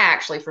 and I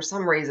actually, for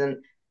some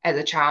reason, as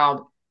a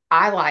child,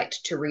 I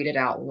liked to read it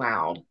out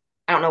loud.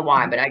 I don't know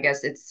why, but I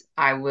guess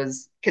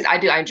because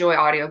I enjoy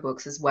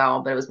audiobooks as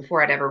well, but it was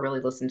before I'd ever really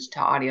listened to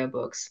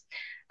audiobooks.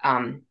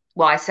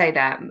 Well, I say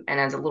that, and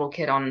as a little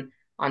kid on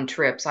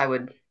trips, I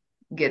would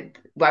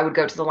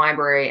go to the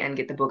library and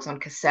get the books on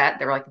cassette.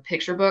 They were like the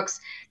picture books,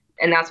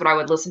 and that's what I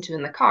would listen to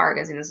in the car.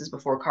 Because this is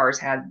before cars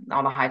had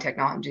all the high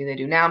technology they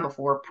do now,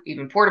 before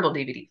even portable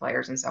DVD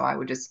players. And so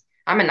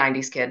I'm a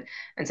 90s kid.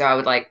 And so I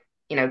would like,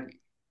 you know,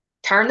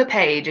 turn the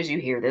page as you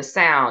hear this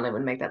sound. It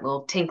would make that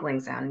little tinkling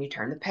sound, and you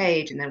turn the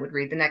page and then would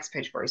read the next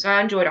page for you. So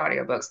I enjoyed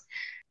audiobooks.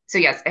 So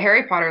yes,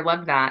 Harry Potter,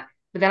 loved that.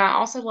 But then I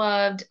also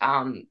loved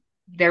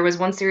there was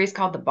one series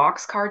called The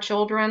Boxcar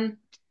Children.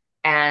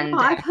 Oh, And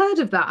I've heard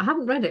of that. I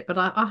haven't read it, but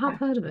I have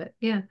heard of it.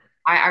 Yeah.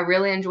 I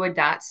really enjoyed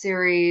that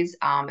series.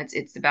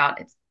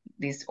 It's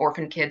these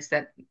orphan kids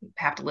that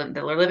have to live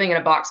that are living in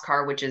a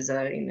boxcar, which is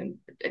a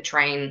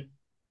train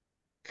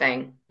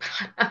thing.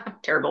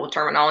 Terrible with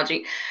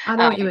terminology. I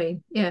know Um, what you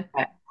mean. Yeah.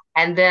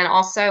 and then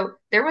also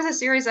there was a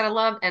series that I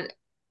loved, and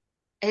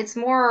It's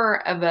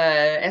more of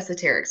a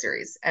esoteric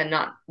series, and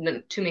not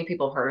too many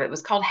people have heard of it. It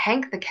was called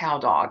Hank the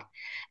Cowdog,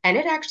 and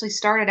it actually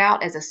started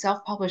out as a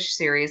self-published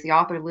series. The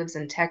author lives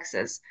in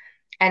Texas,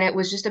 and it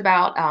was just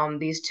about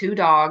these two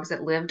dogs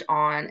that lived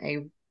on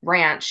a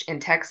ranch in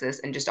Texas,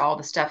 and just all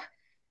the stuff,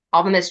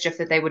 all the mischief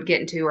that they would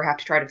get into or have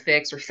to try to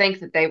fix or think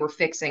that they were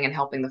fixing and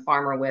helping the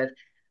farmer with.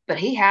 But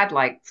he had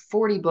like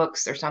 40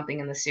 books or something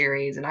in the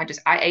series, and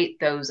I ate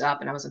those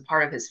up, and I was a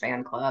part of his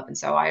fan club, and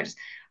so I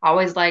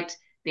always liked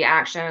the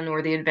action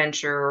or the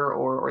adventure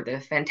or the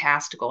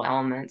fantastical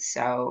elements.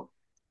 So,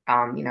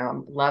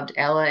 loved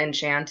Ella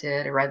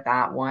Enchanted. I read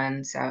that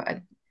one. So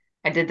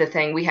I did the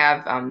thing. We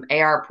have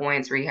AR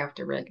points where you have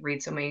to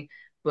read so many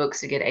books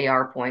to get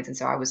AR points, and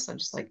so I was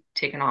just like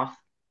ticking off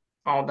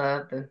all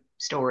the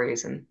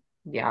stories, and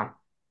yeah.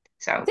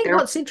 I So think there,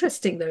 what's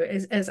interesting though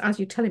is as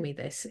you're telling me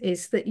this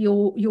is that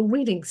you're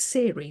reading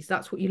series.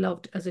 That's what you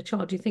loved as a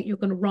child. Do you think you're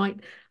going to write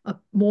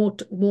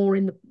more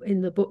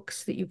in the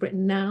books that you've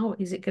written now?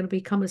 Is it going to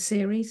become a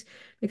series?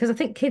 Because I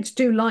think kids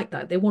do like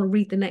that. They want to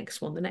read the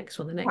next one, the next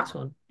one, the yeah, next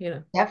one, you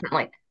know.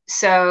 definitely.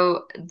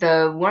 So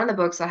the one of the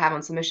books I have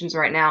on submissions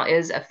right now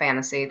is a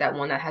fantasy, that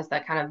one that has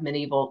that kind of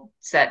medieval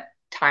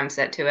time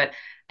set to it.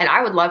 And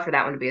I would love for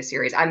that one to be a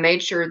series. I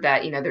made sure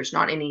that, there's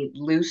not any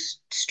loose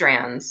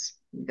strands,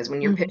 because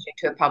when you're Mhm. pitching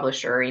to a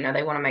publisher,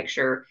 they want to make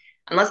sure,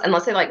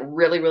 unless they like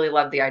really, really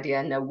love the idea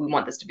and know we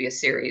want this to be a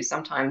series,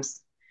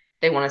 sometimes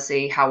they want to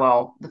see how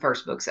well the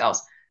first book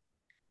sells.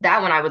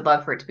 That one I would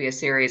love for it to be a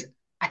series.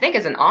 I think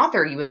as an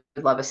author, you would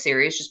love a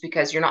series just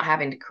because you're not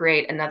having to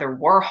create another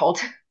world,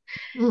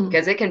 Mm,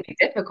 because it can be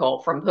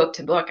difficult from book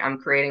to book. I'm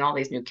creating all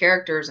these new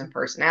characters and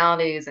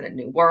personalities and a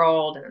new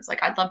world. And it's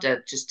like, I'd love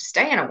to just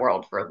stay in a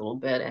world for a little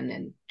bit and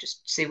then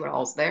just see what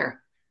all's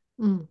there.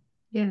 mm.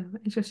 Yeah,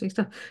 interesting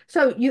stuff.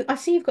 So I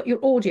see you've got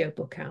your audio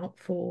book out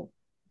for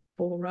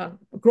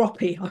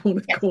Groppy. I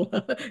want to Yes. call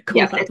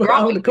Yes, that it's book.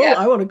 grumpy. Yes.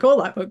 I want to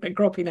call that book then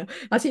Groppy now.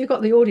 I see you've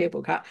got the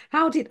audiobook out.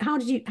 How did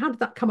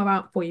that come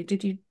about for you?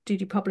 Did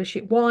you publish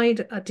it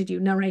wide? Did you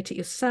narrate it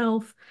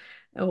yourself,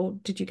 or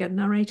did you get a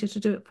narrator to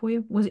do it for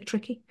you? Was it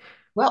tricky?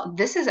 Well,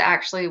 this is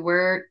actually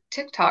where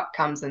TikTok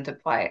comes into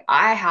play.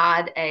 I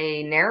had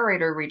a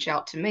narrator reach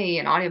out to me,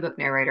 an audiobook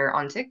narrator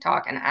on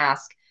TikTok, and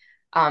ask,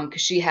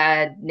 because she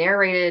had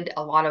narrated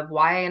a lot of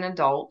YA and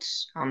adult,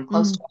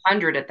 close to Mm,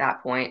 100 at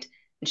that point.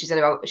 And she said,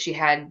 oh, she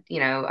had,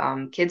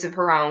 kids of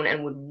her own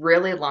and would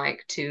really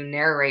like to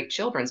narrate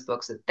children's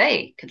books that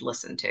they could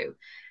listen to.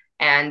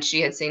 And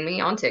she had seen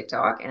me on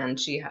TikTok, and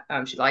she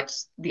liked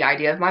the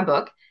idea of my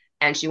book,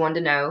 and she wanted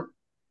to know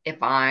if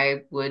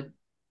I would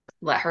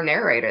let her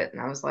narrate it.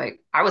 And I was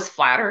like, I was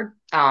flattered.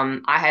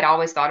 I had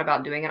always thought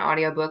about doing an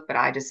audiobook, but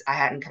I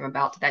hadn't come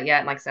about to that yet.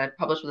 And like I said, I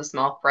published with a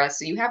small press.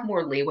 So you have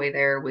more leeway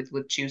there with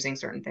choosing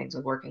certain things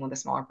with working with a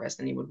smaller press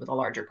than you would with a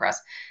larger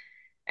press.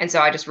 And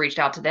so I just reached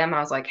out to them, and I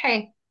was like,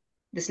 hey,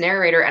 this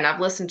narrator, and I've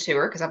listened to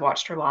her because I've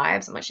watched her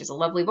lives. I'm like, she's a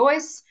lovely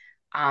voice.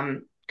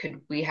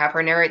 Could we have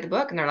her narrate the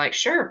book? And they're like,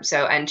 sure.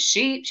 So, and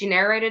she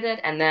narrated it,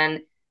 and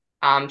then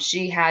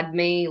she had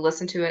me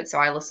listen to it. So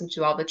I listened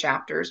to all the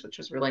chapters, which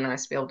was really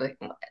nice to be able to,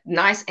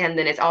 nice. And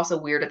then it's also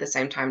weird at the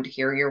same time to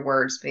hear your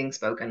words being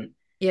spoken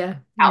yeah,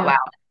 out yeah. loud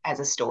as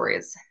a story.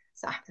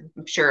 So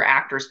I'm sure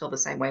actors feel the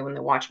same way when they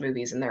watch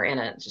movies and they're in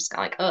it. It's just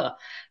kind of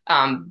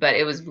like, but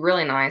it was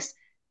really nice.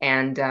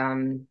 And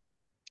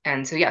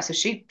so yeah, so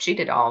she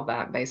did all of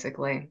that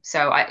basically.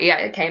 So yeah,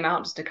 it came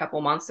out just a couple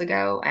months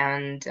ago,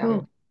 and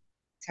Cool.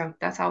 so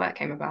that's how that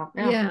came about.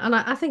 Yeah. Yeah, and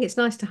I think it's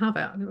nice to have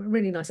it.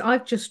 Really nice.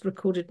 I've just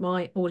recorded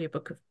my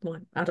audiobook of my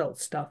adult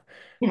stuff,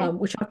 Mhm.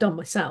 which I've done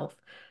myself.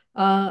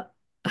 Uh,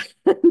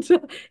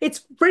 and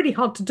it's really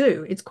hard to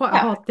do. It's quite a Yeah.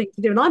 hard thing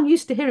to do. And I'm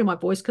used to hearing my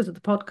voice because of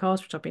the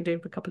podcast, which I've been doing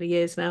for a couple of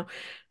years now.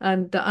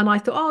 And I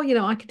thought,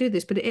 oh, I could do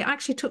this. But it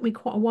actually took me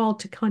quite a while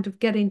to kind of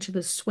get into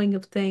the swing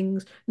of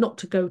things, not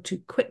to go too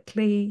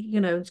quickly,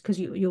 because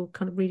you're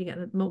kind of reading at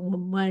a more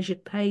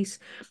measured pace.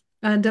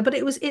 And but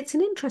it's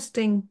an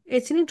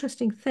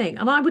interesting thing.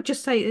 And I would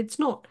just say it's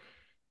not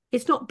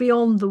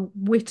beyond the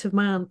wit of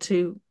man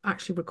to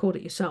actually record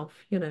it yourself.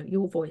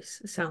 Your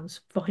voice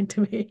sounds fine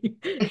to me.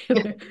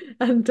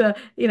 And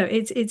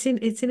it's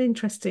an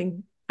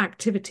interesting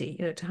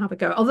activity, to have a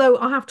go. Although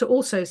I have to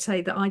also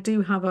say that I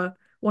do have a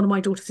one of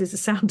my daughters is a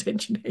sound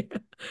engineer,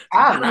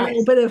 so I've Oh, had a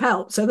little nice. bit of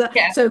help. So that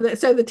Yeah. so that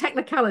so the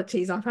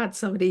technicalities, I've had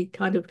somebody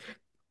kind of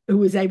who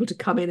was able to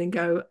come in and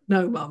go,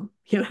 no, mum,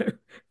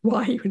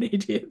 why are you an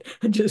idiot?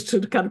 And just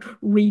sort of kind of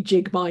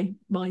rejig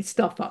my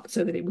stuff up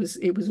so that it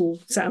was all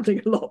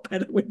sounding a lot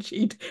better when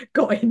she'd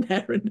got in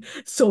there and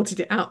sorted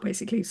it out,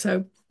 basically.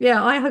 So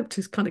yeah, I hope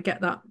to kind of get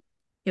that,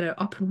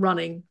 up and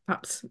running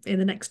perhaps in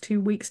the next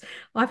 2 weeks.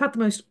 I've had the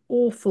most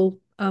awful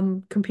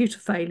computer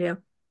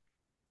failure.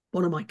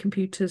 One of my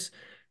computers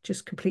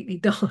just completely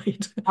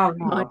died. Oh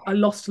And I, no. I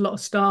lost a lot of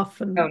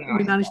stuff Oh and no, I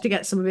we hate managed that. to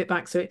get some of it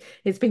back. So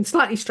it's been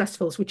slightly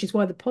stressful, which is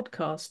why the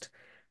podcast,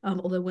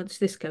 although once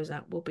this goes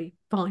out, will be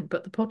fine.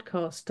 But the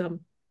podcast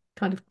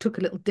kind of took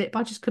a little dip.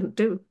 I just couldn't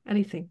do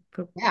anything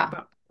for Yeah.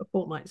 about a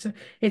fortnight. So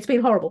it's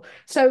been horrible.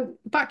 So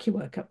back your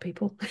work up,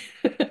 people.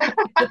 Yes,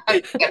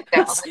 That's,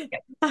 definitely.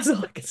 Yes. that's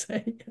all I can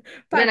say. And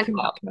then Back a your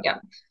cloud. work up. Yeah.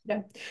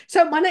 Yeah.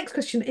 So my next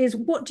question is,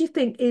 what do you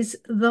think is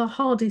the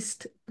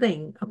hardest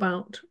thing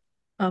about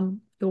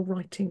your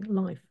writing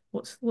life?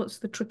 What's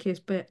the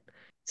trickiest bit?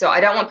 So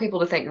I don't want people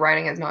to think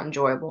writing is not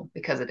enjoyable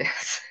because it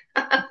is.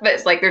 But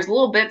it's like there's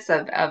little bits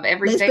of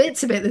every There's stage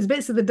bits of it, there's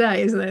bits of the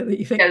day, isn't there, that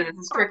you think, that this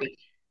is fuck. tricky.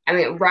 I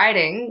mean,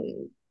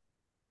 writing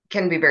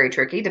can be very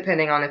tricky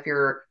depending on if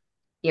you're,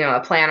 a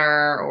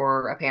planner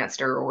or a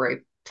pantster or a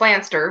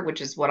planster,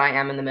 which is what I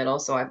am in the middle.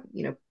 So I,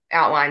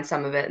 outline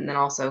some of it and then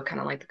also kind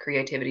of like the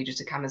creativity just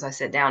to come as I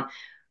sit down.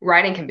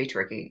 Writing can be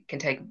tricky, can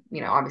take,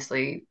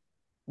 obviously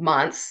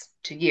months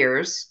to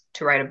years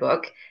to write a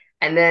book.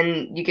 And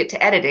then you get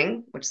to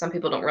editing, which some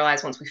people don't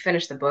realize once we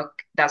finish the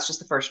book, that's just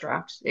the first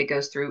draft. It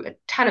goes through a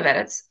ton of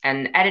edits,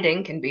 and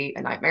editing can be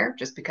a nightmare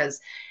just because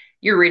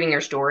you're reading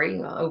your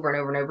story over and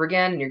over and over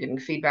again, and you're getting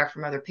feedback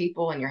from other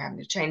people, and you're having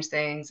to change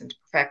things and to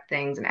perfect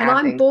things and And add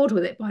I'm things. bored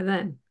with it by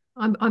then.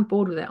 I'm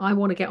bored with it. I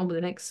want to get on with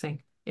the next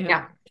thing.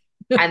 Yeah.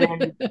 Yeah. And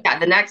then, yeah,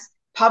 the next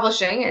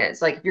publishing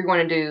is like if you're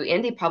going to do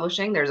indie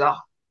publishing, there's a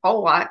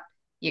whole lot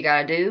you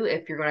got to do.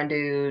 If you're going to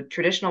do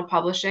traditional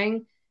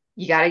publishing,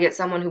 you got to get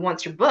someone who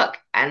wants your book.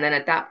 And then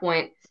at that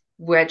point,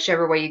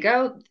 whichever way you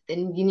go,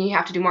 then you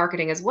have to do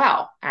marketing as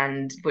well,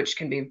 and which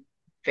can be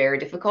very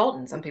difficult.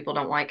 And some people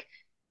don't like,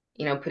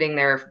 putting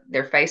their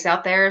face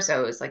out there.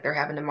 So it's like they're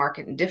having to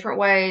market in different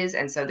ways.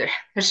 And so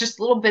there's just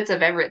little bits of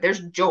there's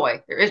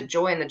joy. There is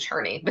joy in the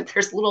journey, but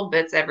there's little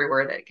bits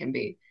everywhere that can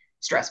be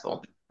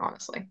stressful,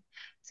 honestly.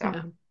 So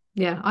Yeah.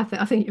 Yeah.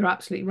 I think you're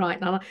absolutely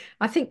right. And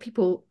I think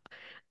people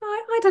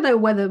I don't know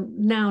whether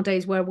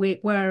nowadays where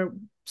we're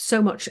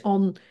so much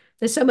on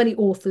there's so many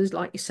authors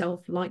like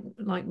yourself,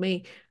 like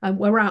me, and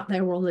we're out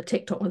there, we're on the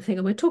TikTok one thing,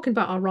 and we're talking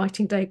about our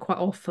writing day quite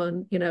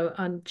often,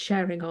 and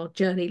sharing our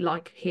journey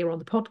like here on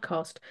the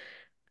podcast.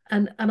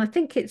 And I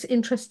think it's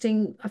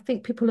interesting. I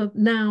think people are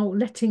now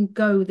letting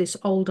go this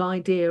old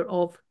idea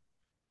of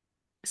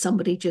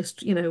somebody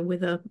just,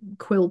 with a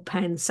quill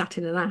pen sat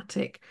in an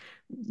attic,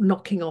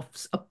 knocking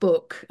off a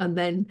book and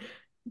then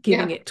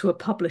giving yeah, it to a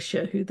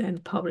publisher who then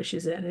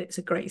publishes it and it's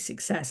a great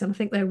success. And I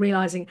think they're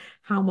realizing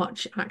how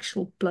much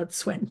actual blood,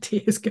 sweat, and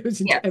tears goes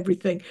yeah, into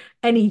everything,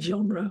 any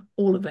genre,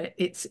 all of it.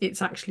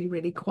 It's actually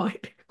really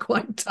quite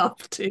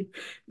tough to,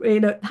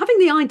 having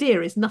the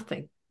idea is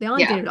nothing. The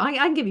yeah. idea, I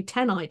can give you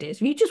 10 ideas.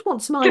 If you just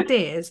want some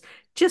ideas,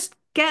 just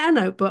get a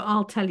notebook.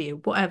 I'll tell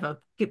you,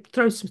 whatever.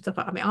 Throw some stuff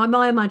at me.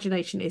 My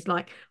imagination is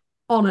like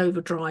on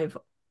overdrive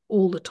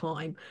all the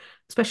time,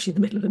 especially in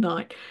the middle of the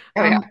night.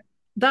 Oh yeah,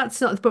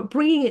 That's not, but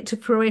bringing it to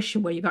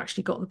fruition where you've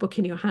actually got the book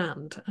in your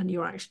hand and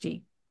you're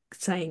actually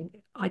saying,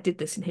 I did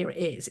this and here it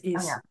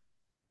oh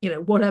yeah.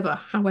 is, whatever,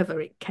 however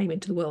it came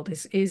into the world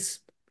is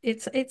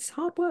it's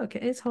hard work.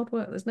 It is hard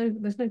work. There's no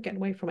getting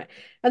away from it.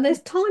 And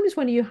there's times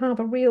when you have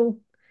a real,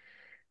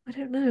 I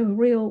don't know, a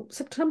real,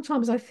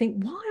 sometimes I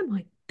think, why am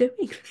I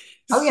doing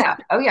Oh this? yeah,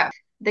 oh yeah.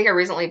 I think I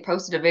recently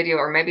posted a video,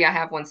 or maybe I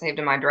have one saved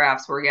in my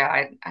drafts where yeah,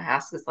 I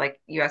ask this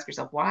like you ask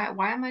yourself, why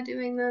am I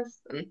doing this?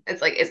 And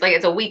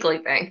it's a weekly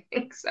thing.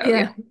 So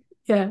yeah.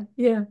 Yeah,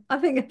 yeah. I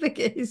think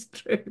it is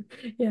true.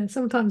 Yeah,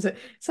 sometimes it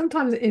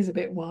is a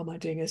bit, why am I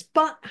doing this?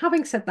 But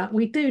having said that,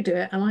 we do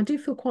it, and I do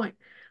feel quite,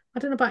 I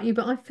don't know about you,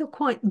 but I feel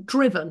quite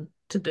driven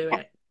to do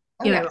it.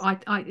 Oh yes.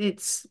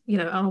 It's, I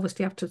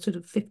obviously after sort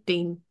of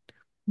 15,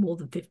 more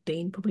than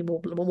 15, probably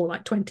more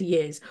like 20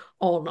 years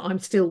on, I'm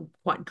still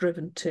quite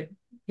driven to,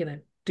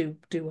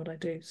 do what I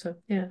do. So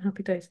yeah,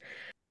 happy days.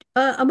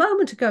 A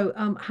moment ago,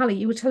 Hallie,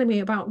 you were telling me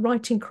about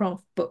writing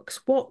craft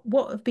books.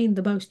 What have been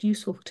the most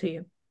useful to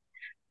you?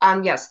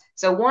 Yes.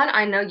 So one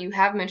I know you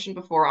have mentioned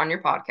before on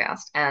your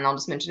podcast, and I'll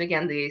just mention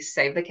again the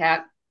Save the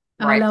Cat,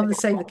 I Write the love the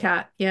Save the Novel.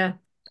 Cat. Yeah.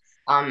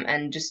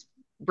 And just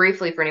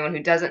briefly for anyone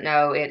who doesn't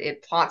know,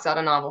 it plots out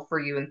a novel for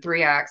you in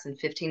 3 acts and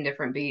 15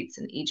 different beats,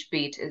 and each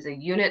beat is a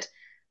unit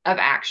of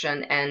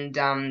action.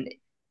 And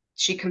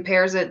she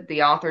compares it,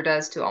 the author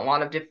does, to a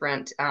lot of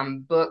different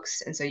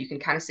books. And so you can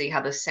kind of see how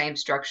the same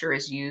structure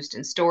is used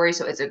in story.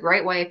 So it's a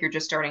great way if you're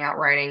just starting out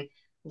writing,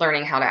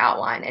 learning how to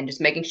outline and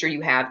just making sure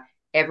you have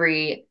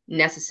every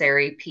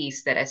necessary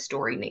piece that a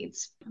story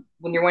needs.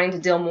 When you're wanting to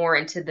deal more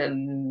into the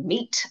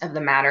meat of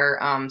the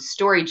matter,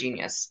 Story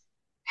Genius,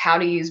 how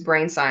to use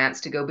brain science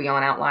to go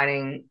beyond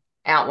outlining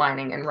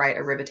and write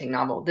a riveting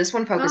novel. This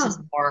one focuses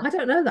Ah, I more.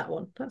 don't know that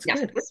one. That's Yes,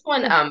 good. this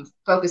one Yeah.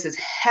 focuses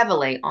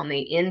heavily on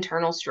the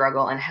internal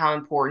struggle and how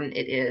important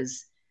it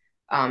is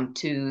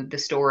to the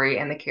story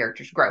and the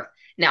character's growth.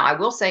 Now, I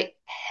will say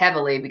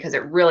heavily because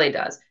it really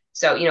does.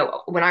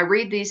 So, when I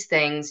read these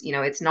things,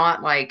 it's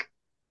not like,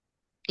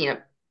 you know,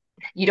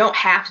 you don't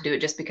have to do it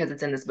just because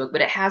it's in this book,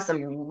 but it has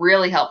some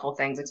really helpful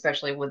things,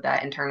 especially with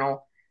that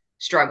internal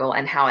struggle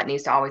and how it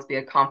needs to always be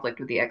a conflict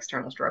with the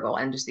external struggle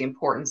and just the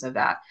importance of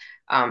that.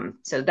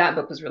 So that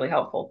book was really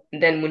helpful.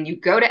 And then when you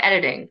go to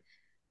editing,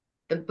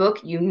 the book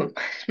you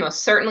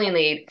most certainly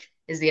need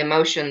is the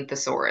emotion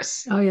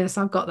thesaurus. Oh yes,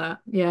 I've got that.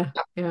 Yeah,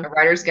 yeah, A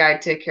writer's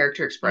guide to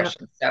character yeah.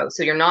 expression.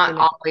 So you're not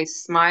Brilliant.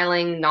 always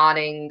smiling,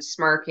 nodding,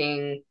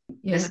 smirking.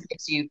 This Yeah,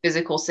 gives you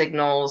physical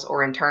signals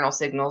or internal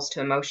signals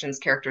to emotions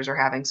characters are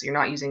having. So you're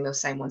not using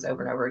those same ones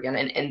over and over again.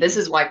 And this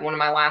is like one of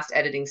my last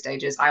editing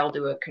stages. I'll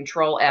do a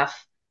control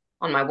F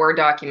on my Word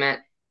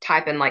document,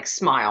 type in like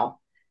smile,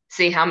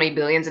 see how many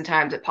billions of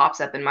times it pops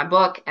up in my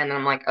book. And then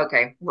I'm like,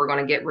 okay, we're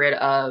going to get rid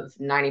of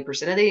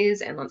 90% of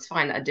these and let's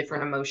find a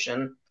different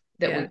emotion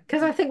that yeah. we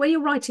Because I think when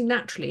you're writing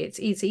naturally, it's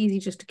easy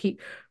just to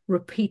keep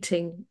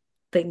repeating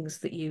things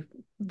that you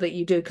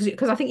do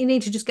because I think you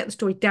need to just get the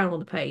story down on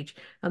the page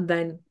and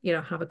then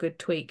have a good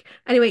tweak.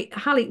 Anyway,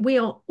 Hallie, we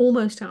are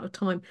almost out of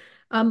time.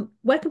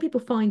 Where can people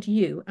find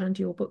you and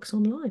your books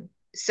online?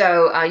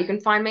 So you can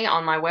find me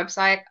on my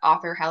website,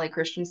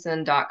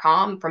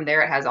 authorhalliechristensen.com. From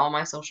there, it has all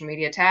my social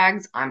media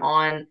tags. I'm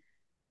on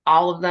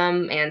all of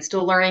them and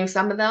still learning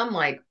some of them,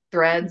 like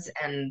Threads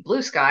and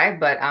Blue Sky,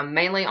 but I'm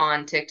mainly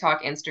on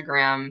TikTok,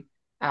 Instagram,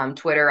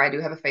 Twitter. I do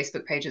have a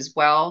Facebook page as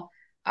well,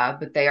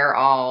 but they're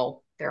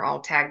all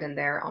tagged in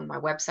there on my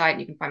website.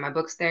 You can find my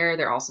books there.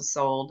 They're also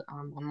sold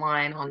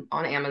online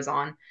on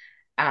Amazon,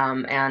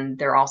 and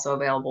they're also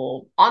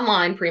available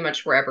online pretty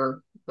much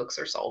wherever books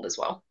are sold as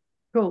well.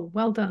 Cool,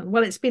 well done.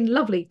 Well, it's been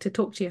lovely to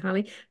talk to you,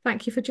 Hallie.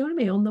 Thank you for joining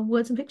me on the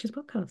Words and Pictures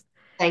podcast.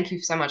 Thank you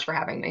so much for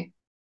having me.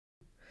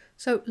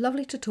 So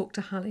lovely to talk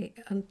to Hallie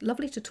and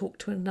lovely to talk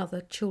to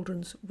another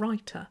children's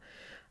writer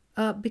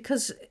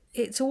because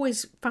it's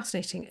always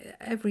fascinating.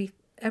 Every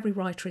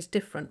writer is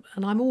different,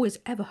 and I'm always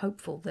ever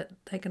hopeful that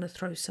they're going to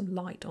throw some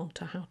light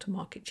onto how to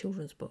market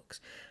children's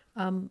books.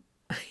 Um,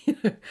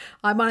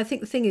 I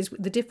think the thing is,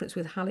 the difference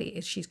with Hallie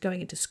is she's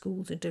going into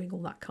schools and doing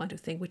all that kind of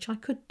thing, which I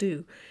could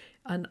do,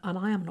 and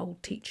I am an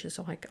old teacher,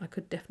 so I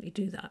could definitely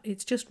do that.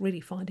 It's just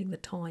really finding the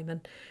time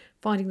and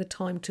finding the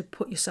time to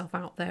put yourself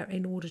out there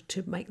in order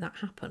to make that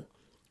happen.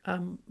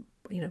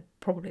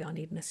 Probably I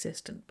need an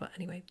assistant, but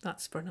anyway,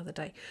 that's for another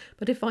day.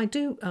 But if I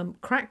do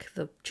crack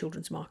the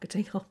children's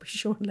marketing, I'll be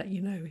sure and let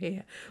you know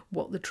here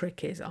what the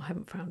trick is. I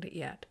haven't found it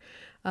yet.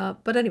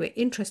 But anyway,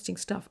 interesting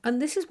stuff.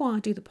 And this is why I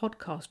do the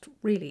podcast,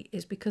 really,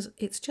 is because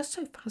it's just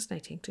so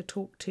fascinating to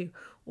talk to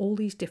all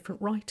these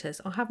different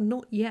writers. I have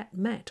not yet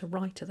met a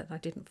writer that I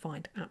didn't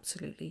find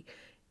absolutely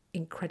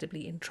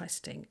incredibly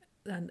interesting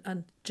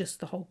and just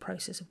the whole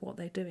process of what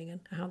they're doing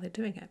and how they're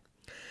doing it.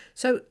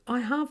 So I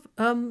have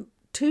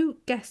two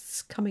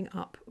guests coming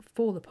up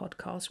for the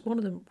podcast. One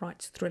of them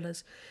writes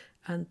thrillers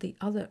and the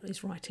other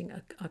is writing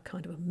a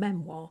kind of a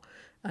memoir.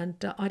 And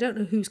I don't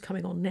know who's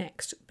coming on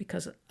next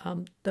because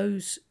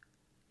those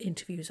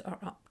interviews are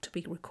up to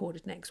be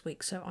recorded next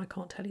week, so I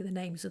can't tell you the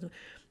names of them.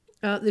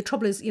 The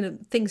trouble is,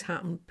 things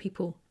happen,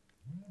 people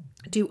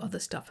do other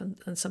stuff,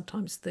 and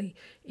sometimes the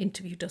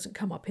interview doesn't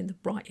come up in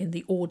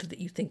the order that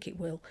you think it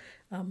will.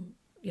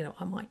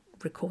 I might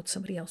record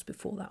somebody else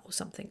before that or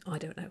something. I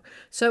don't know.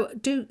 So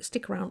do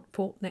stick around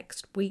for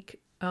next week.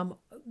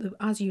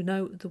 As you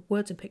know, the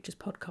Words and Pictures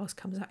podcast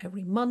comes out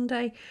every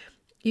Monday.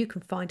 You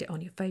can find it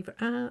on your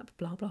favourite app,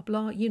 blah, blah,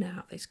 blah. You know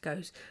how this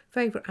goes.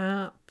 Favourite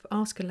app,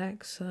 ask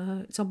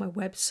Alexa, it's on my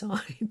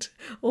website,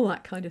 all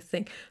that kind of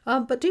thing.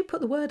 But do put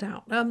the word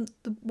out.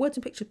 The Words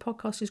and Pictures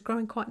podcast is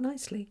growing quite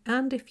nicely.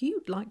 And if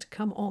you'd like to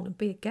come on and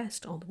be a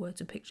guest on the Words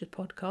and Pictures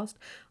podcast,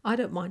 I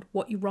don't mind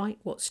what you write,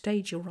 what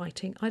stage you're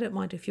writing. I don't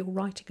mind if you're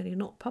writing and you're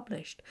not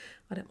published.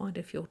 I don't mind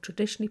if you're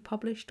traditionally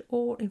published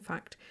or, in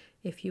fact,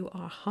 if you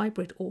are a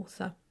hybrid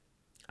author,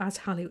 as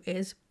Hallie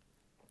is,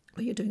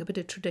 or you're doing a bit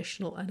of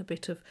traditional and a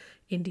bit of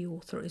indie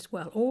author as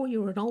well, or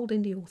you're an old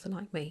indie author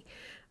like me.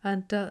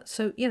 And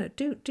so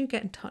do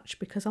get in touch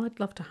because I'd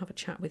love to have a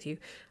chat with you.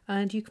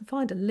 And you can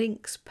find a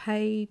links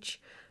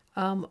page.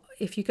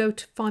 If you go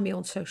to find me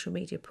on social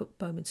media, put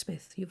Bowman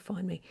Smith, you'll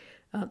find me.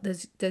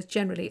 There's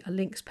generally a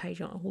links page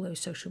on all those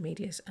social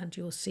medias, and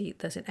you'll see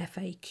there's an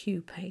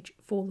FAQ page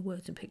for the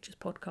Words and Pictures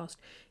podcast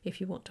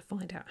if you want to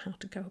find out how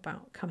to go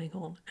about coming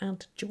on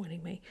and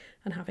joining me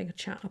and having a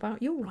chat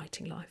about your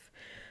writing life.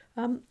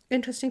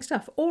 Interesting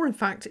stuff. Or in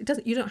fact,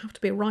 you don't have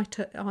to be a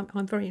writer.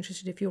 I'm very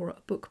interested if you're a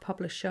book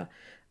publisher,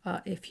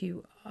 if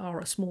you are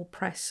a small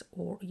press,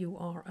 or you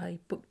are a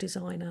book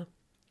designer,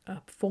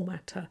 a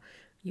formatter,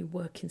 you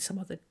work in some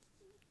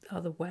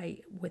other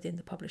way within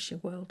the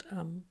publishing world.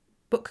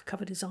 Book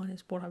cover design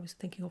is what I was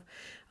thinking of.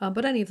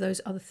 But any of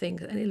those other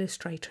things, an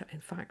illustrator,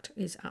 in fact,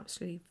 is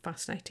absolutely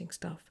fascinating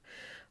stuff.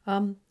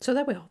 So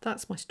there we are.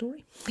 That's my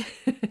story.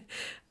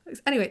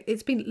 Anyway,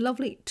 it's been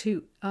lovely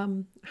to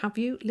have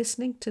you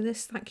listening to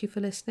this. Thank you for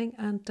listening,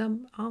 and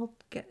I'll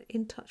get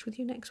in touch with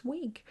you next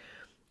week.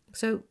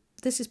 So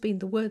this has been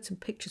the Words and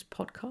Pictures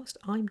podcast.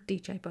 I'm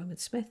DJ Bowman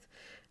Smith.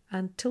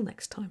 Until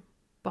next time,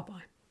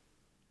 bye-bye.